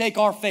trying to shake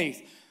our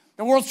faith.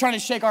 The world's trying to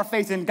shake our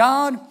faith in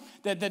God,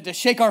 to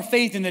shake our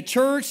faith in the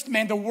church.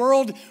 Man, the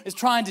world is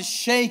trying to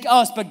shake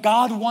us, but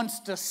God wants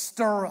to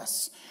stir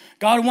us.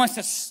 God wants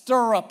to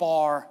stir up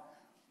our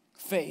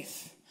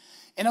faith.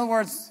 In other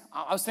words,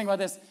 I was thinking about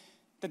this.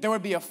 that there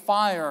would be a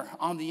fire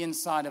on the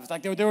inside of us.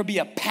 Like there would be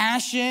a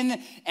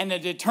passion and a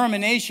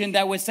determination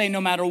that would say, no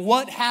matter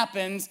what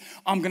happens,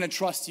 I'm going to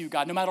trust you,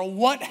 God. No matter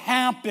what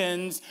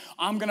happens,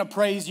 I'm going to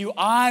praise you.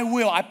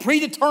 I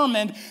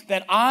predetermined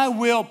that I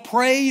will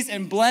praise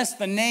and bless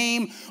the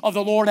name of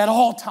the Lord at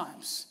all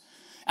times.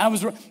 I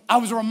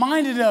was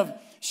reminded of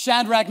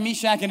Shadrach,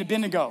 Meshach, and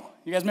Abednego.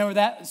 You guys remember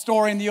that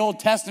story in the Old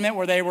Testament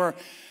where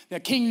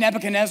King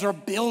Nebuchadnezzar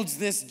builds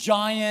this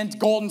giant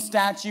golden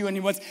statue, and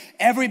he wants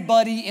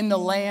everybody in the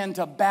land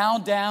to bow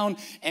down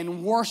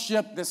and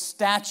worship the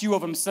statue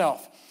of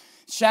himself.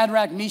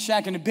 Shadrach,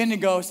 Meshach, and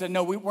Abednego said,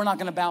 no, we're not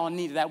going to bow a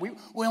knee to that. We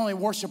only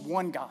worship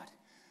one God.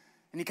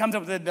 And he comes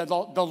up with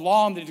the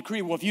law and the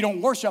decree, well, if you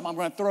don't worship, I'm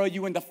going to throw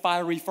you in the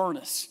fiery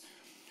furnace.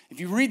 If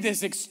you read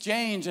this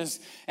exchange as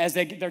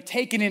they're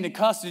taken into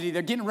custody,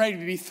 they're getting ready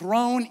to be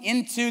thrown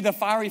into the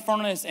fiery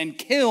furnace and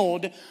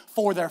killed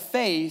for their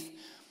faith.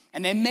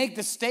 And they make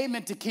the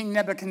statement to King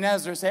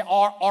Nebuchadnezzar, say,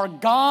 our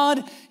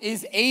God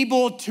is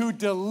able to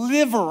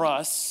deliver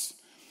us,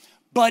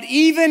 but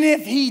even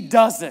if he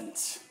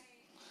doesn't,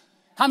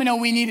 how many know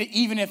we need an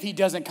even if he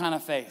doesn't kind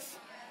of faith?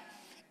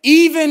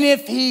 Even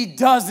if he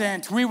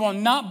doesn't, we will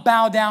not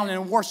bow down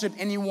and worship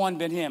anyone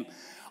but him.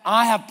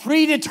 I have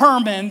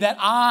predetermined that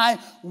I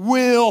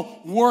will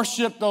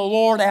worship the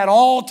Lord at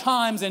all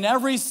times in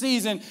every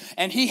season.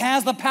 And he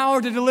has the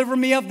power to deliver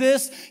me of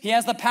this. He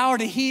has the power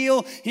to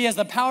heal. He has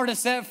the power to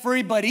set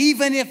free. But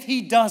even if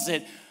he does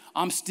it,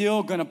 I'm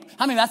still going to.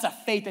 I mean, that's a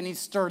faith that needs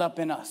stirred up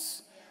in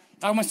us.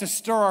 God wants to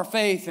stir our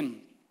faith.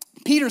 And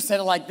Peter said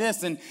it like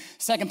this in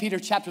 2 Peter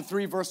chapter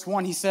 3, verse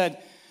 1. He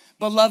said,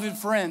 beloved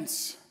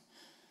friends,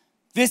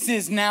 this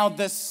is now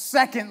the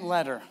second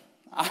letter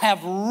I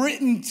have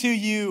written to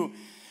you,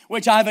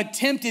 which I've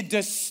attempted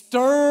to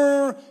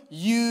stir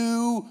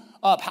you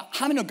up.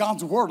 How many know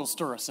God's word will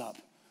stir us up?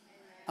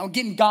 I'm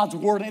getting God's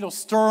word, it'll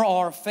stir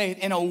our faith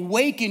and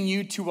awaken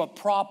you to a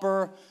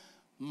proper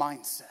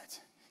mindset.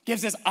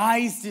 Gives us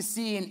eyes to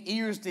see and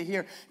ears to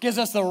hear. Gives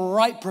us the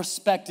right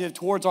perspective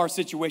towards our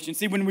situation.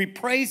 See, when we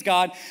praise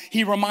God,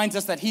 he reminds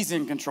us that he's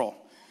in control.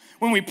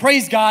 When we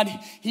praise God,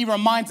 he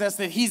reminds us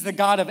that he's the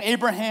God of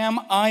Abraham,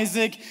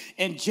 Isaac,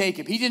 and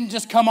Jacob. He didn't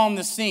just come on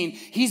the scene.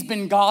 He's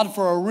been God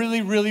for a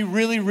really, really,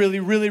 really, really,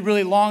 really,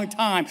 really long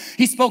time.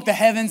 He spoke the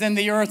heavens and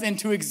the earth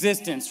into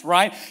existence,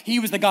 right?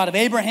 He was the God of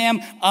Abraham,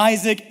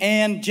 Isaac,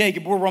 and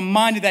Jacob. We're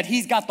reminded that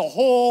he's got the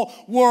whole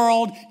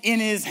world in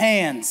his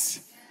hands.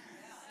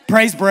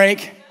 Praise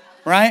break,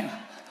 right?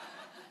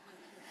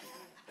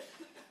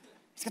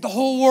 He's got the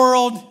whole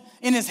world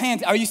in his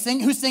hands. Are you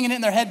singing? Who's singing it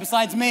in their head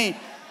besides me?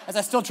 As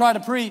I still try to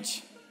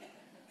preach.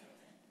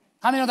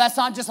 How many know that's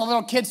not just a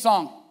little kid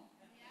song?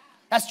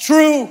 That's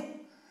true.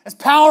 It's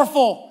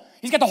powerful.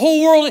 He's got the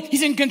whole world.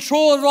 He's in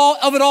control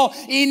of it all.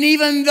 And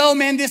even though,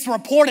 man, this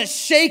report has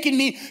shaken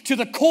me to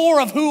the core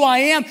of who I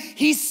am,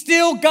 he's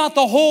still got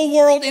the whole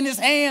world in his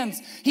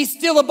hands. He's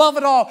still above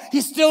it all.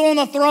 He's still on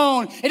the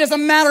throne. It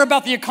doesn't matter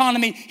about the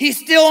economy. He's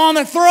still on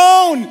the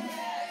throne.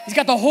 He's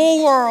got the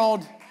whole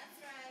world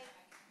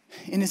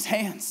in his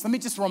hands. Let me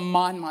just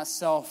remind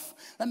myself.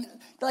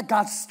 Let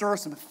God stir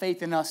some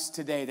faith in us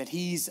today that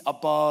he's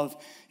above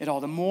it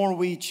all. The more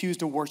we choose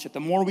to worship, the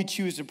more we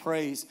choose to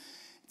praise,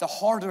 the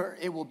harder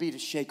it will be to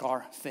shake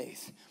our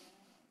faith.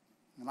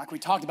 And like we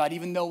talked about,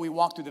 even though we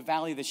walk through the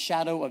valley of the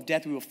shadow of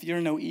death, we will fear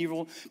no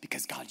evil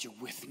because, God, you're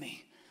with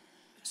me.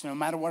 So no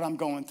matter what I'm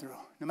going through,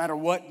 no matter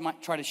what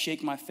might try to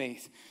shake my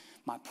faith,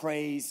 my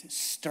praise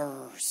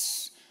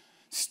stirs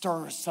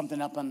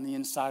something up on the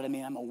inside of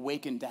me. I'm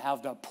awakened to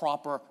have the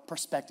proper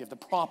perspective, the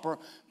proper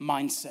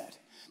mindset.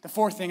 The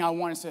fourth thing I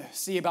want us to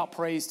see about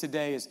praise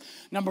today is,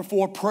 number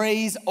 4,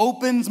 praise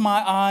opens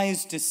my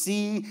eyes to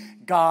see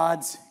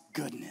God's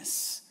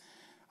goodness.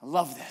 I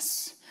love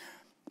this.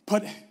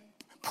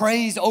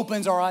 Praise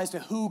opens our eyes to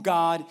who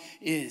God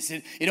is.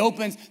 It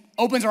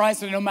opens our eyes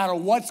to no matter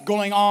what's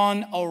going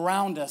on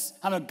around us,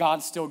 how much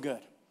God's still good.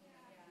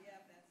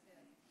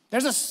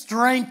 There's a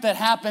strength that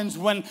happens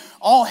when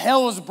all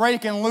hell is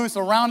breaking loose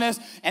around us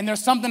and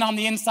there's something on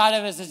the inside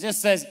of us that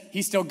just says,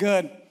 he's still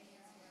good.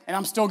 And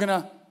I'm still going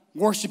to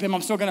worship him.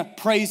 I'm still going to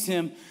praise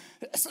him.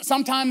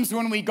 Sometimes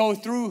when we go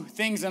through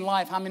things in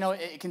life, how many know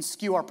it can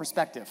skew our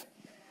perspective?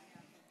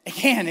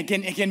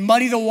 It can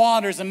muddy the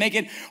waters and make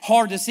it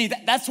hard to see.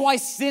 That's why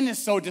sin is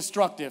so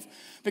destructive.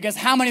 Because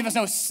how many of us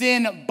know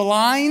sin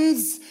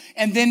blinds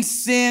and then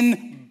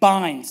sin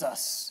binds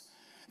us?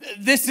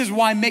 This is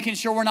why making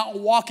sure we're not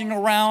walking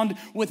around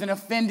with an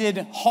offended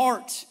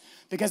heart,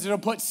 because it'll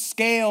put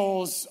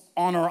scales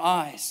on our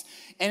eyes.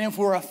 And if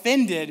we're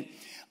offended,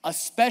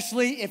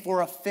 especially if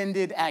we're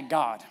offended at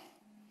God.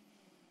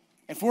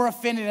 If we're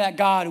offended at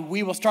God,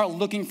 we will start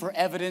looking for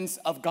evidence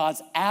of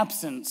God's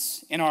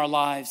absence in our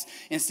lives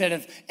instead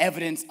of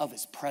evidence of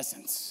his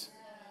presence.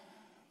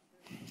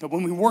 But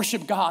when we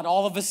worship God,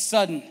 all of a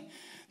sudden,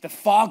 the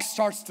fog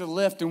starts to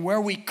lift, and where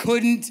we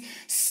couldn't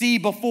see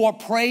before,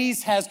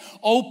 praise has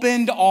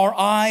opened our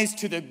eyes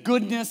to the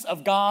goodness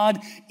of God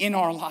in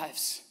our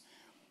lives.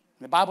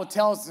 The Bible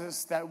tells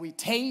us that we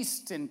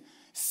taste and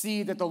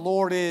see that the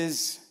Lord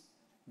is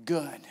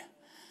good.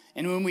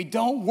 And when we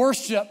don't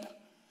worship,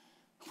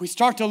 we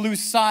start to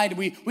lose sight.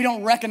 We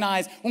don't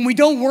recognize, when we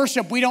don't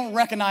worship, we don't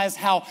recognize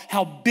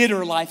how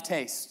bitter life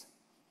tastes.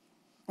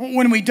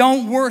 When we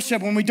don't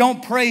worship, when we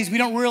don't praise, we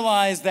don't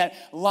realize that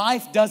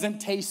life doesn't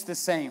taste the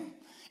same.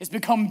 It's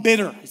become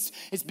bitter.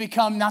 It's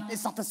become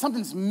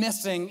something's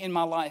missing in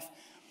my life.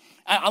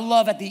 I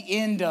love at the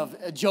end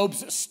of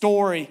Job's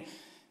story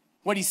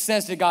what he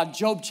says to God.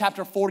 Job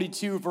chapter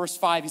 42, verse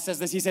 5, he says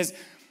this. He says,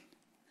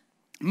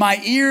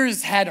 my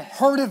ears had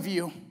heard of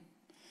you,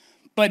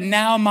 but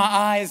now my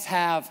eyes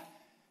have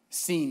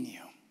seen you.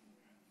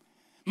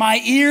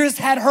 My ears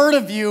had heard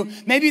of you.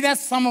 Maybe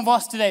that's some of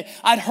us today.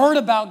 I'd heard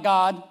about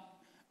God,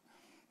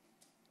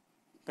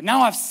 but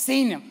now I've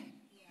seen him.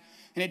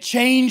 And it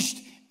changed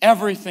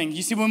everything.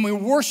 You see, when we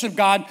worship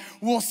God,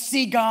 we'll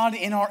see God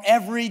in our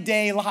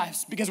everyday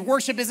lives, because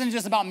worship isn't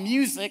just about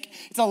music,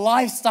 it's a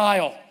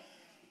lifestyle.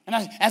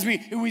 And as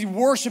we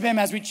worship him,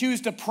 as we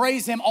choose to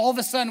praise him, all of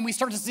a sudden we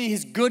start to see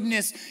his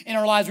goodness in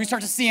our lives. We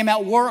start to see him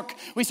at work.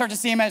 We start to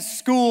see him at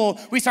school.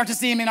 We start to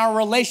see him in our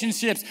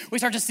relationships. We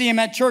start to see him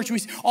at church.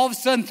 All of a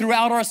sudden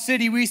throughout our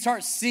city, we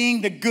start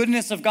seeing the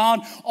goodness of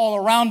God all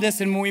around us.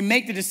 And when we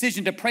make the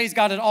decision to praise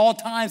God at all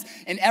times,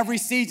 in every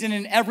season,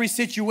 in every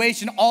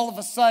situation, all of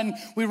a sudden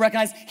we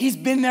recognize he's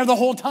been there the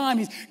whole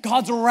time.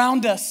 God's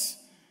around us.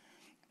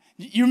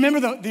 You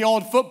remember the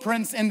old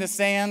footprints in the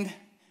sand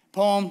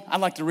poem?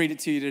 I'd like to read it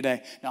to you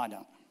today. No, I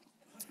don't.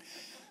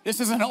 This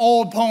is an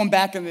old poem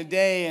back in the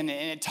day, and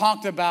it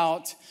talked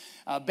about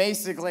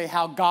basically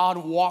how God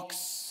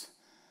walks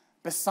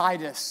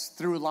beside us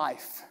through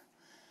life.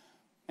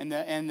 And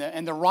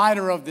the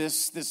writer of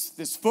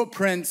this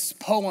footprints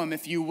poem,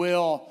 if you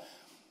will,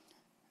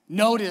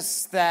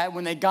 noticed that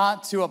when they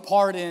got to a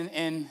part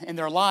in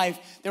their life,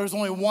 there was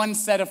only one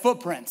set of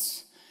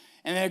footprints.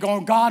 And they're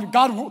going, God,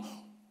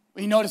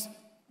 he noticed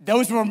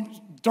those were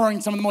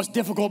during some of the most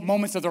difficult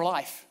moments of their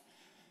life,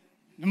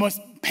 the most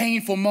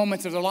painful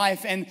moments of their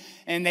life. And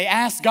they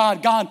asked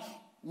God,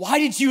 why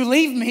did you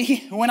leave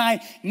me when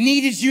I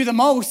needed you the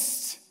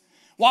most?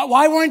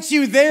 Why weren't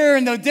you there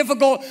in the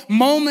difficult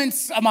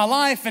moments of my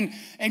life?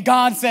 And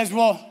God says,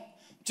 well,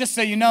 just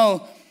so you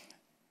know,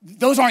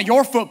 those aren't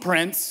your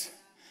footprints.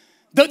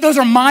 Those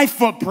are my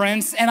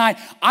footprints, and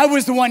I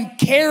was the one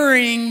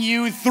carrying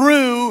you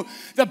through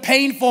the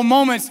painful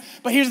moments.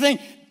 But here's the thing,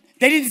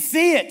 they didn't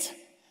see it.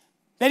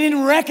 They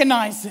didn't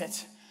recognize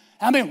it.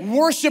 I mean,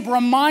 worship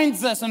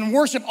reminds us, and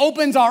worship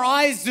opens our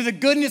eyes to the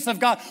goodness of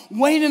God.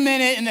 Wait a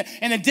minute,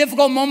 in the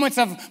difficult moments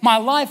of my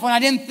life when I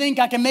didn't think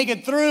I could make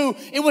it through,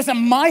 it wasn't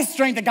my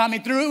strength that got me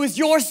through, it was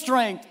your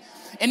strength.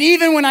 And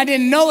even when I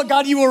didn't know it,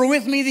 God, you were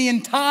with me the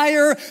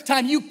entire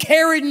time. You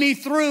carried me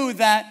through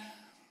that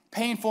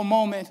painful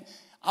moment.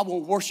 I will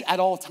worship at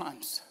all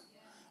times.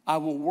 I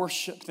will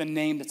worship the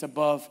name that's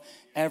above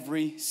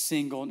every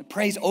single.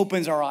 Praise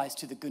opens our eyes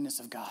to the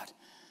goodness of God.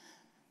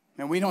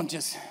 And we don't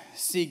just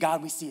see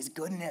God, we see his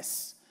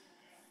goodness.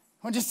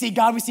 We don't just see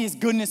God, we see his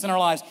goodness in our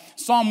lives.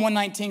 Psalm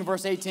 119,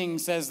 verse 18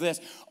 says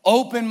this,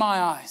 open my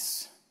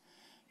eyes.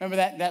 Remember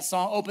that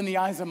song, open the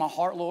eyes of my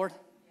heart, Lord?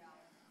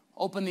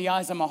 Open the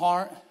eyes of my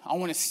heart. I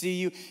want to see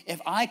you.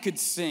 If I could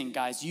sing,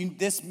 guys,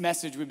 this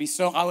message would be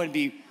I would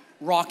be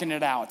rocking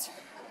it out.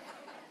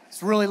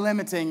 It's really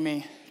limiting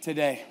me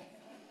today.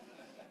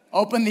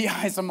 Open the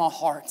eyes of my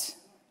heart,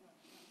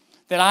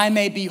 that I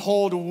may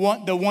behold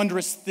the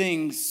wondrous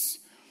things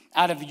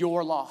out of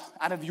your law,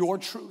 out of your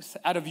truth,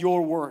 out of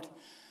your word.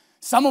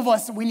 Some of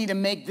us, we need to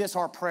make this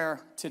our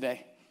prayer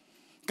today.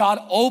 God,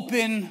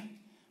 open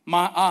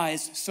my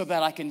eyes so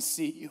that I can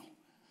see you.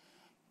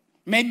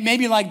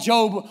 Maybe like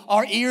Job,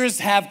 our ears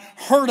have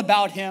heard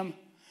about him,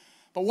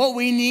 but what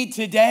we need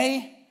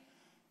today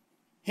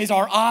is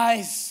our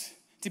eyes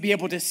to be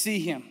able to see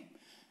him.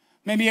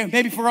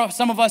 Maybe for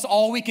some of us,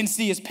 all we can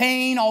see is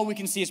pain, all we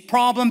can see is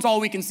problems, all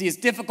we can see is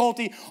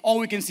difficulty, all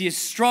we can see is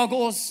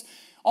struggles,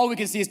 all we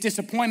can see is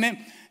disappointment.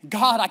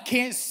 God, I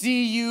can't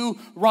see you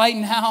right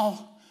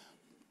now,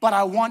 but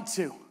I want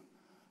to.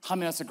 I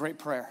mean, that's a great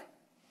prayer.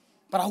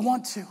 But I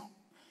want to.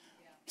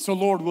 So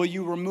Lord, will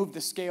you remove the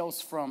scales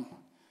from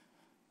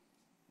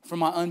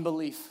my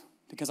unbelief,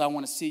 because I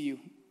want to see you.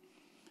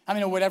 I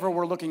mean, whatever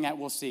we're looking at,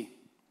 we'll see.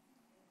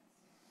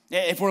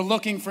 If we're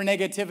looking for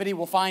negativity,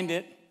 we'll find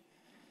it.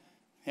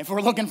 If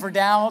we're looking for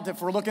doubt,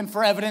 if we're looking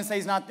for evidence that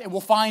he's not, we'll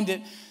find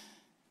it.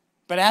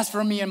 But as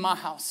for me and my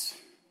house,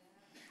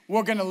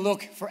 we're going to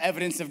look for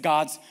evidence of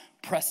God's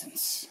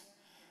presence.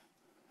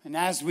 And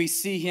as we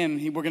see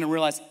him, we're going to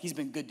realize he's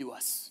been good to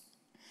us.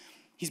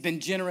 He's been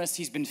generous.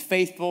 He's been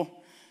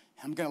faithful.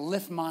 I'm going to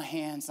lift my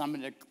hands. I'm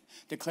going to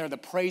declare the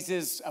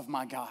praises of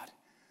my God.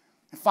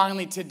 And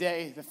finally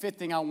today, the fifth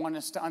thing I want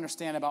us to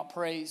understand about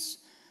praise,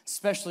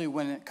 especially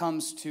when it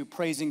comes to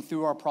praising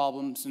through our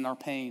problems and our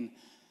pain,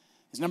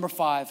 is number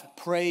 5,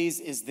 praise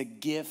is the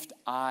gift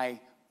I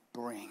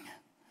bring.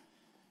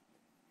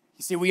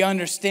 You see, we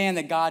understand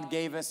that God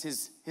gave us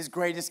his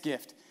greatest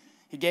gift.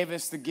 He gave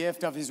us the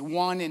gift of his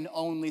one and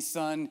only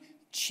son,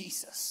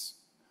 Jesus,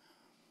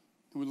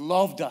 who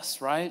loved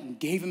us, right? And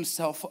gave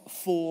himself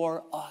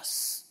for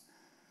us.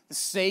 the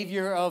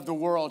Savior of the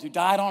world, who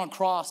died on a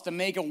cross to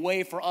make a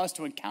way for us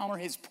to encounter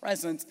his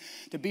presence,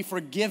 to be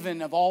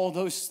forgiven of all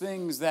those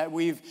things that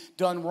we've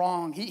done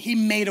wrong. He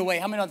made a way.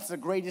 How many know that's the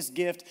greatest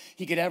gift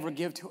he could ever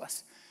give to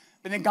us?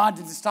 But then God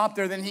didn't stop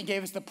there. Then he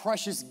gave us the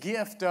precious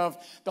gift of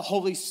the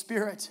Holy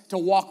Spirit to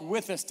walk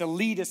with us, to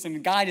lead us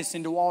and guide us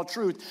into all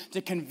truth, to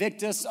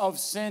convict us of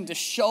sin, to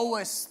show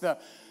us the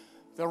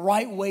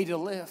right way to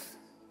live.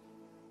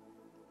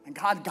 And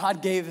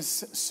God gave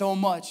us so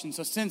much. And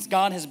so since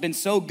God has been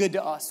so good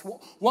to us,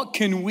 what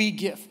can we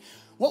give?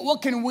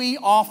 What can we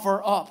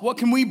offer up? What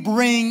can we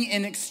bring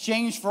in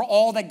exchange for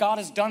all that God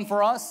has done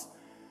for us?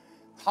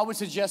 I would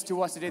suggest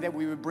to us today that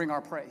we would bring our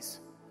praise.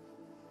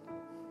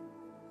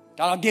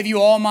 God, I'll give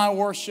you all my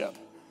worship.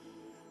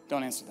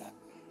 Don't answer that.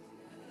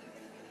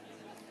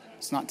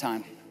 It's not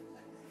time.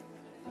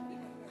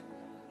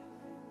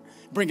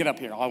 Bring it up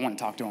here. I want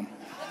to talk to him.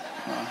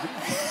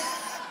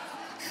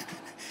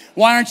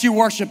 Why aren't you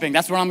worshiping?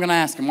 That's what I'm going to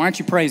ask him. Why aren't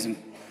you praising?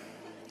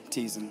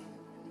 Teasing.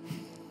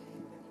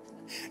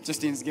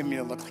 Justine's giving me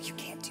a look like, you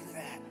can't do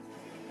that.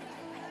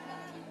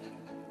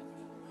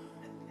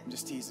 I'm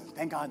just teasing.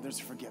 Thank God there's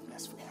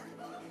forgiveness for it.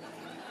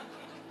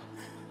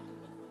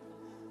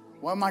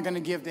 What am I going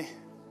to give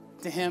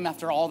to him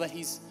after all that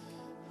he's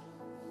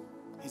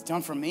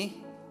done for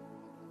me?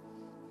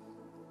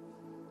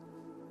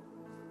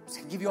 He's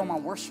going to give you all my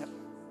worship.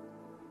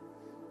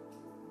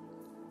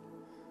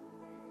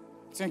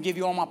 He's going to give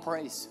you all my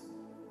praise.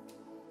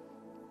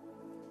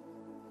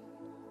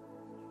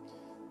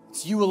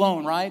 It's you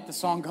alone, right? The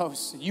song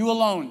goes, you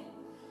alone.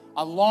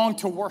 I long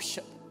to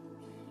worship.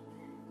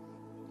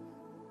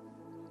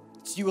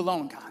 It's you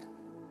alone, God.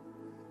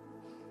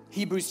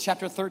 Hebrews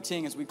chapter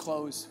 13 as we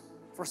close,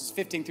 verses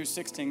 15 through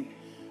 16.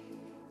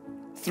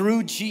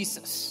 Through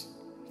Jesus,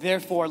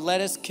 therefore,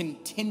 let us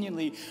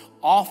continually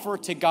offer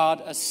to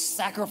God a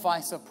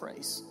sacrifice of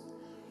praise.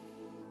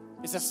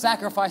 It's a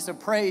sacrifice of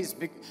praise.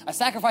 A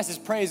sacrifice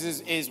of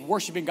praise is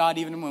worshiping God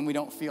even when we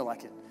don't feel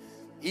like it.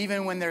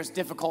 Even when there's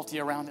difficulty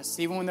around us.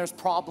 Even when there's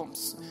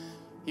problems.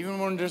 Even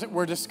when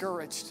we're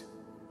discouraged.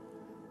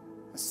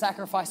 A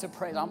sacrifice of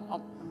praise.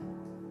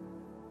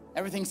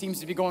 Everything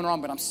seems to be going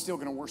wrong, but I'm still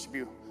going to worship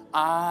you.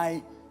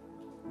 I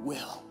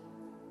will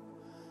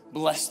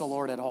bless the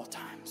Lord at all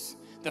times.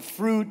 The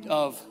fruit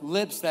of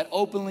lips that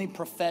openly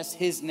profess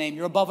his name.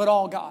 You're above it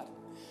all, God.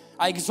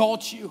 I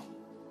exalt you.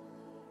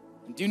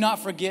 And do not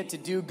forget to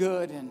do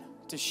good and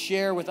to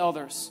share with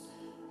others,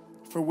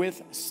 for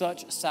with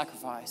such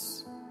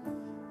sacrifice,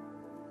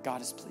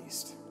 God is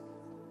pleased.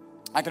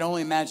 I can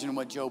only imagine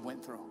what Job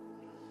went through.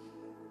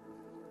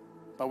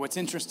 But what's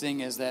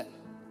interesting is that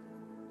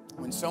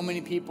when so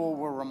many people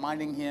were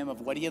reminding him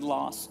of what he had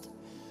lost,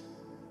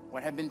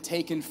 what had been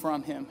taken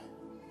from him,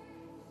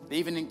 they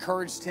even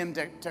encouraged him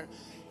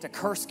to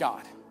curse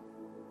God.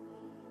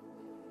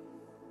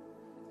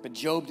 But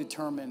Job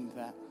determined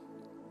that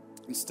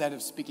instead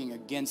of speaking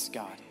against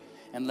God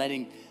and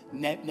letting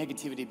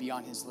negativity be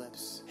on his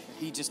lips,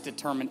 he just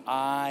determined,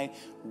 I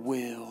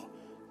will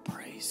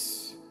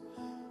praise.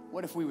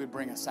 What if we would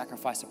bring a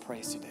sacrifice of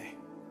praise today?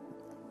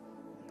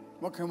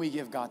 What can we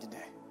give God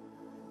today?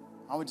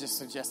 I would just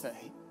suggest that,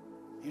 hey,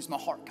 here's my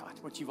heart, God,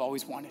 what you've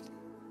always wanted.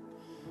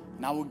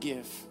 And I will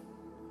give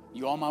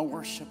you all my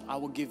worship. I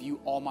will give you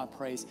all my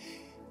praise,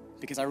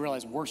 because I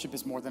realize worship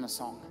is more than a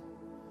song.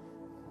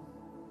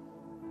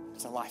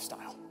 It's a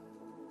lifestyle.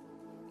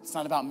 It's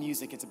not about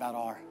music, it's about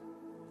our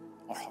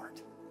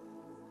heart.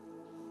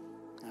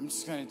 I'm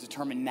just going to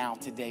determine now,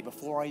 today,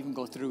 before I even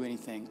go through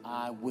anything,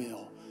 I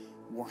will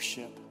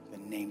worship the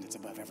name that's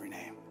above every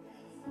name.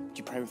 Would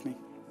you pray with me?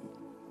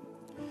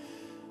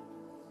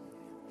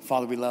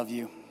 Father, we love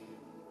you.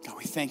 God,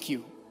 we thank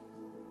you.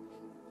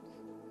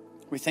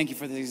 We thank you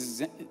for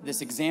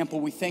this example.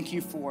 We thank you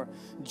for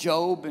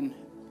Job and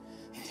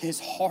his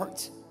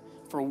heart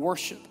for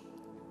worship.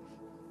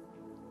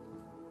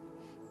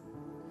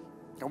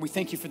 God, we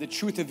thank you for the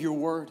truth of your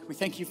word. We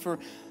thank you for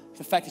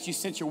the fact that you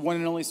sent your one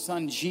and only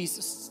son,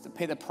 Jesus, to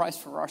pay the price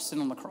for our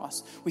sin on the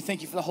cross. We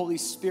thank you for the Holy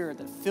Spirit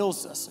that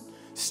fills us and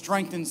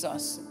strengthens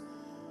us, and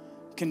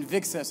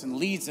convicts us and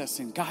leads us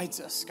and guides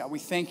us. God, we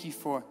thank you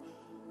for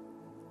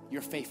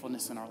your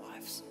faithfulness in our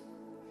lives.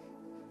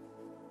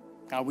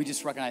 God, we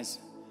just recognize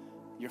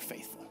you're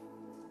faithful.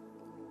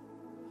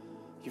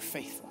 You're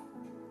faithful.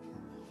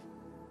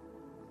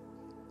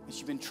 As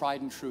you've been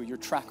tried and true, your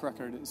track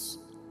record is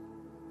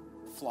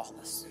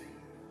flawless.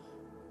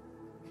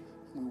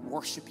 We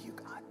worship you,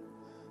 God,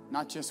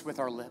 not just with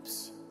our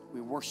lips.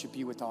 We worship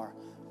you with our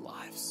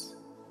lives.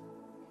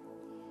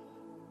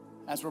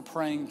 As we're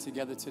praying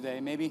together today,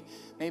 maybe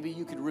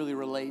you could really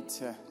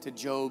relate to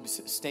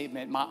Job's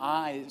statement. My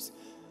eyes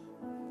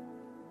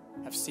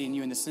have seen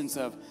you, in the sense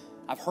of,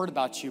 I've heard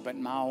about you, but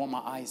now I want my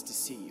eyes to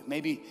see you.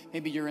 Maybe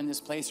you're in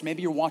this place, or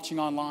maybe you're watching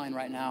online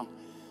right now,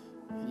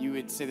 and you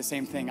would say the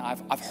same thing.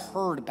 I've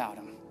heard about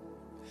him,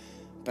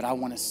 but I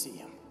want to see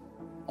him.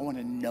 I want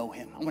to know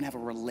him. I want to have a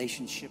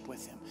relationship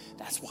with him.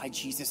 That's why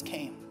Jesus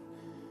came,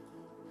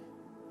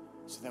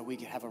 so that we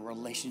could have a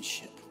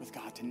relationship with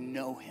God, to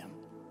know him.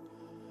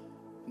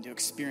 and to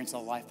experience a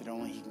life that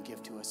only he can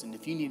give to us. And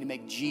if you need to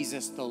make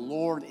Jesus the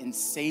Lord and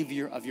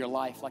Savior of your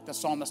life, like the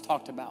psalmist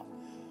talked about,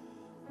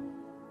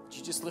 would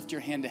you just lift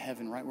your hand to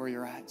heaven right where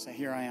you're at? Say,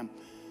 here I am.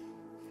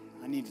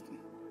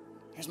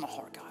 Here's my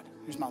heart, God.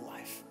 Here's my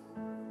life.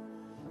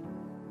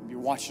 If you're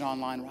watching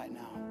online right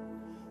now,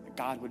 that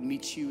God would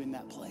meet you in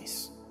that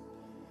place.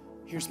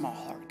 Here's my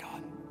heart,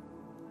 God.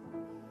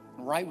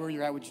 Right where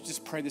you're at, would you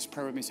just pray this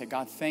prayer with me? Say,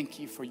 God, thank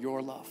you for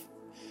your love.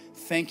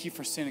 Thank you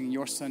for sending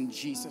your son,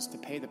 Jesus, to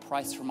pay the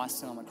price for my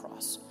sin on the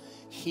cross.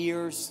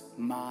 Here's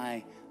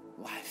my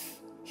life.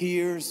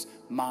 Here's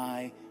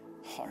my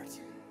heart.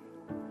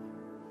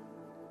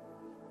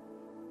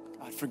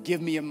 God,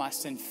 forgive me of my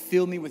sin.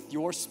 Fill me with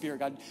your spirit.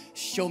 God,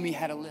 show me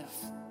how to live.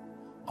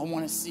 I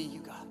want to see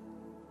you, God.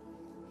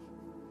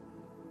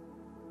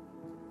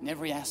 In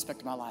every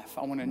aspect of my life,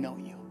 I want to know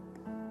you.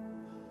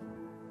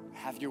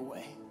 Have your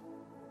way.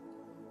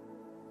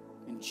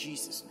 In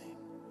Jesus' name.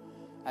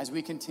 As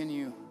we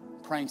continue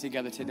praying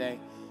together today,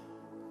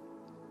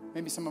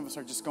 maybe some of us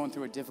are just going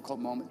through a difficult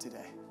moment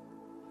today.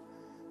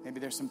 Maybe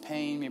there's some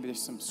pain, maybe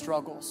there's some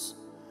struggles.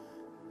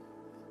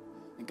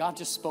 And God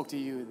just spoke to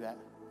you that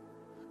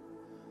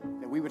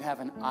we would have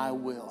an I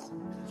will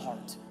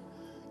heart.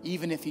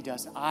 Even if he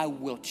does, I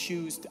will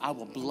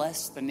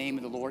bless the name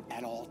of the Lord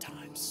at all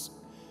times.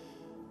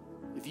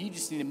 If you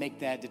just need to make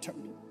that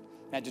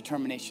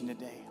determination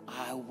today,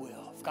 I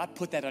will. If God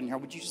put that on your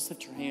heart, would you just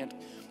lift your hand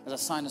as a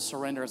sign of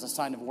surrender, as a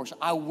sign of worship?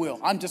 I will.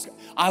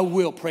 I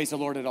will praise the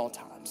Lord at all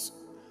times.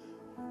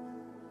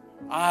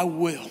 I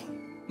will.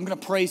 I'm going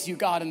to praise you,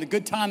 God. In the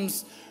good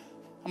times,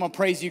 I'm going to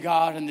praise you,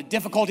 God. In the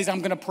difficulties, I'm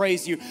going to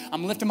praise you.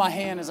 I'm lifting my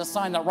hand as a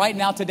sign that right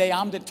now, today,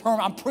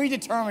 I'm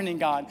predetermining,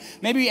 God.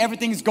 Maybe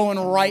everything's going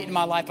right in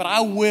my life, but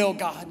I will,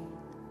 God.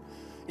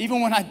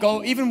 Even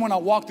when I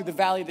walk through the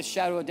valley of the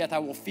shadow of death, I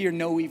will fear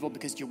no evil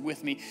because you're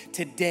with me.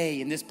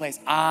 Today, in this place,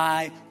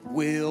 I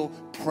will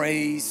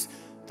praise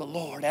the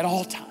Lord at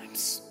all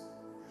times.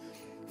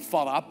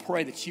 Father, I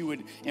pray that you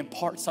would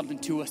impart something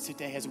to us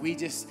today as we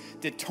just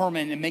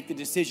determine and make the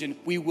decision.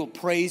 We will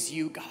praise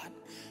you, God.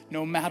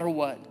 No matter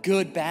what,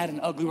 good, bad, and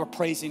ugly, we're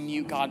praising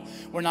you, God.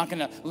 We're not going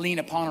to lean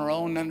upon our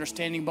own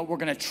understanding, but we're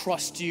going to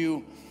trust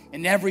you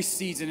in every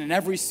season, in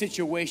every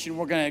situation.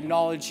 We're going to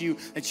acknowledge you,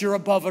 that you're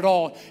above it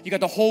all. You got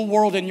the whole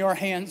world in your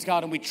hands,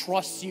 God, and we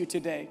trust you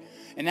today.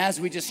 And as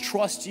we just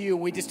trust you,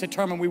 we just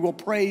determine we will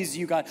praise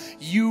you, God.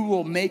 You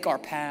will make our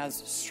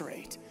paths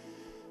straight.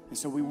 And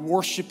so we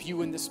worship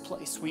you in this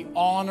place. We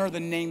honor the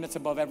name that's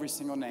above every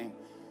single name.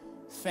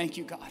 Thank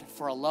you, God,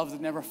 for a love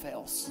that never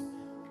fails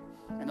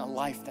and a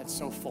life that's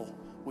so full.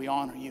 We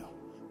honor you.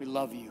 We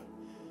love you.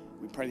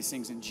 We pray these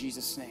things in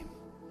Jesus' name.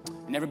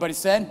 And everybody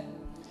said,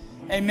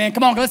 amen.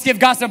 Come on, let's give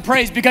God some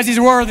praise because he's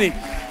worthy.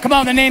 Come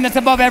on, the name that's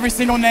above every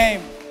single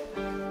name.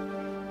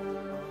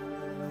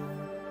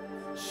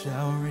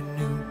 Shall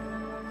renew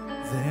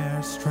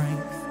their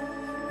strength.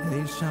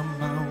 They shall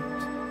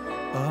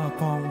mount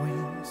up on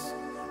wings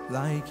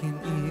like an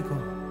eagle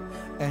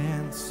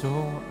and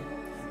soar.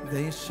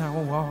 They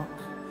shall walk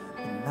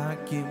and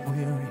not get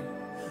weary.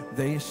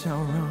 They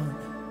shall run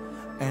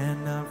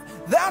and not.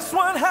 That's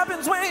what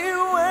happens when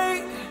you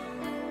wait.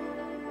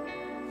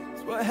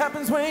 That's what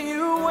happens when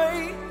you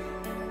wait.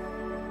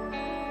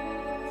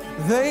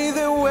 They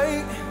that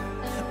wait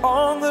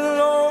on the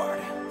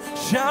Lord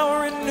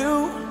shall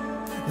renew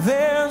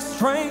their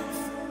strength.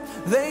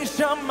 They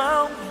shall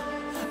mount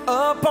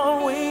up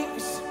on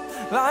wings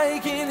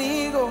like an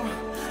eagle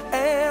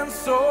and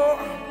soar.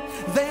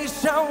 They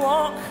shall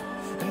walk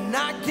and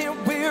not get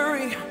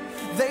weary.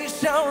 They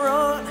shall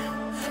run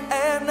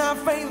and not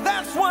faint.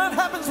 That's what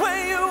happens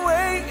when you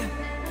wait.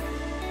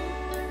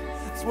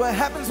 That's what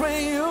happens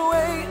when you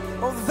wait.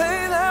 Oh,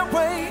 they that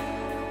wait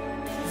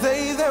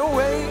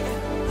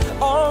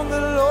on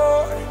the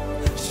Lord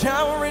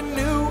shall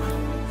renew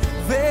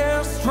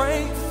their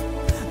strength.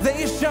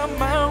 They shall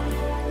mount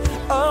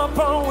up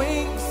on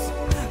wings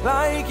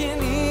like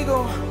an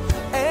eagle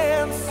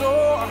and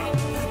soar.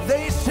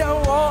 They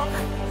shall walk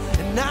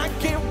and not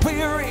get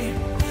weary.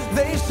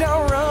 They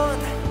shall run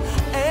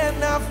and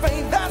not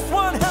faint. That's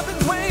what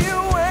happens when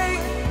you wait.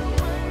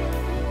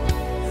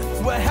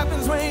 That's what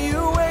happens when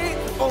you wait.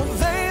 Oh,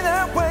 they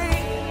that wait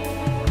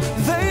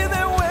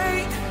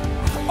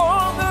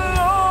on the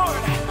Lord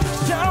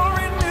shall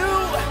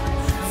renew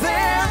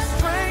their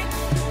strength.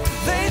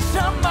 They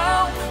shall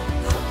mount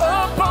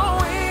up on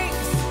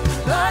wings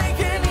like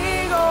an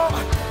eagle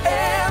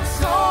and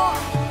soar.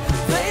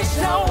 They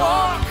shall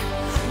walk,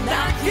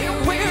 not get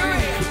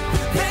weary.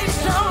 They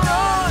shall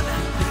run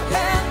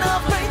and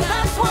not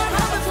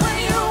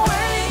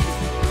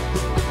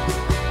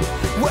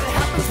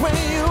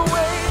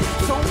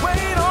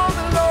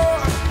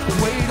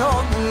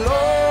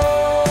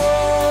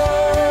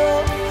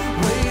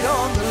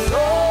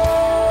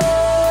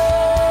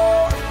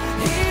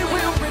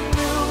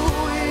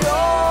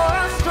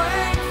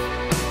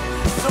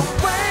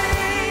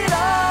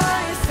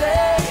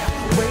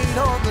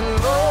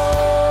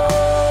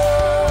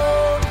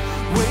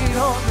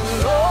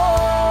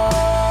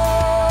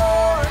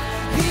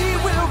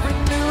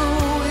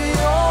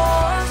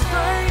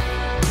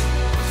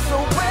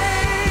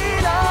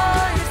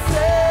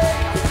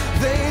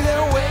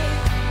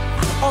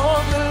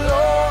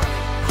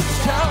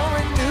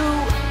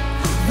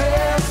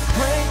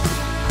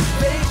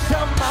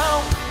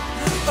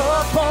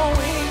upon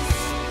wings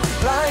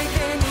like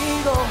an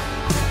eagle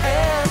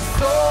and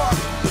soar.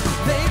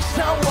 They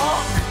shall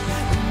walk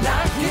and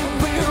not get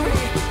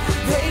weary.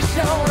 They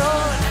shall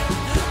run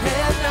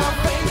and not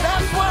faint.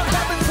 That's what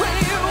happens when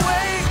you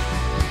wait.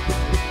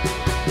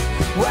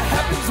 What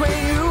happens when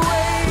you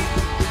wait?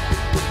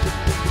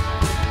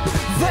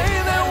 They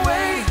that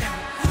wait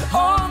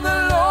on the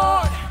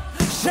Lord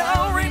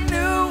shall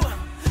renew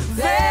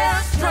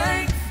their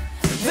strength.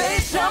 They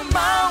shall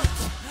mount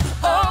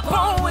up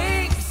on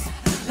wings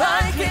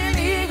like an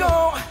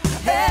eagle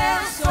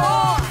and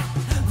soar.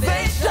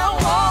 They shall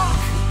walk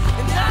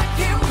and not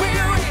get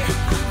weary.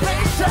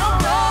 They shall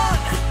run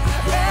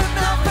and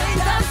not faint.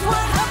 That's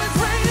what happens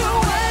when you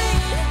wait.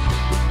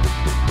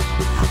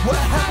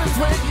 What happens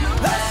when you?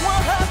 That's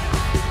what happens.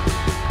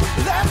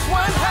 That's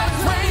what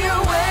happens when you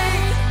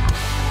wait.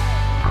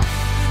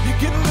 You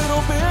get a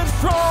little bit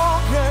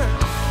stronger.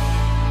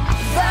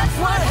 That's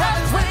what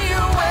happens when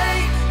you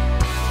wait.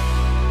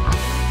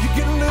 You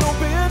get a little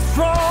bit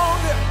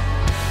stronger.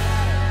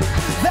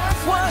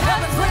 That's what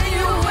happens when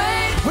you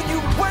wait. When you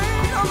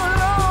wait on the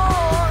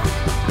Lord.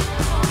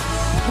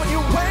 When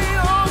you wait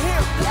on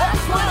Him.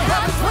 That's what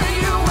happens when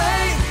you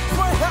wait.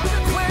 What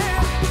happens when?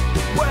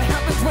 What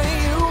happens when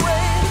you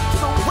wait?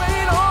 So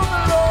wait on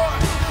the Lord.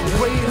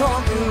 Wait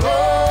on the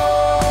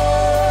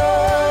Lord.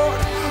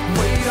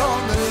 Wait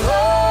on the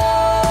Lord.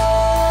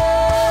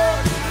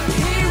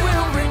 He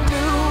will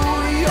renew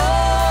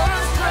your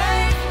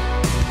strength.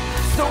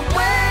 So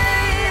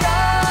wait,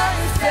 I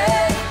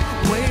say,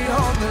 wait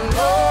on the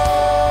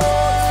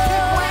Lord.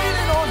 Keep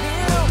waiting on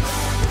Him.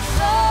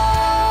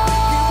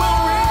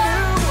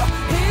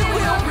 He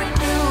will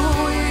renew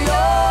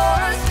your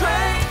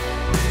strength.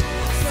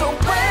 So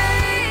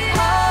wait,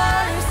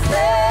 I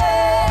say.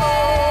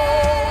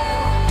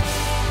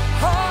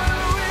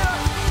 Hallelujah.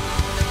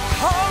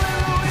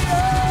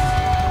 Hallelujah.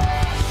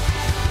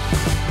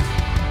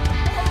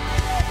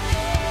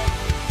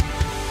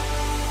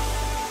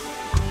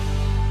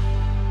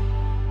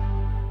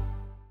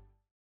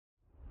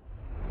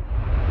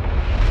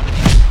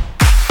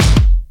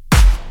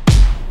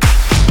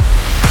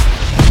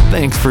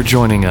 Thanks for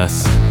joining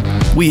us.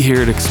 We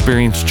here at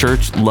Experience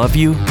Church love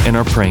you and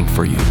are praying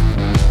for you.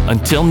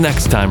 Until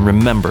next time,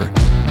 remember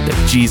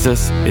that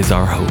Jesus is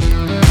our hope.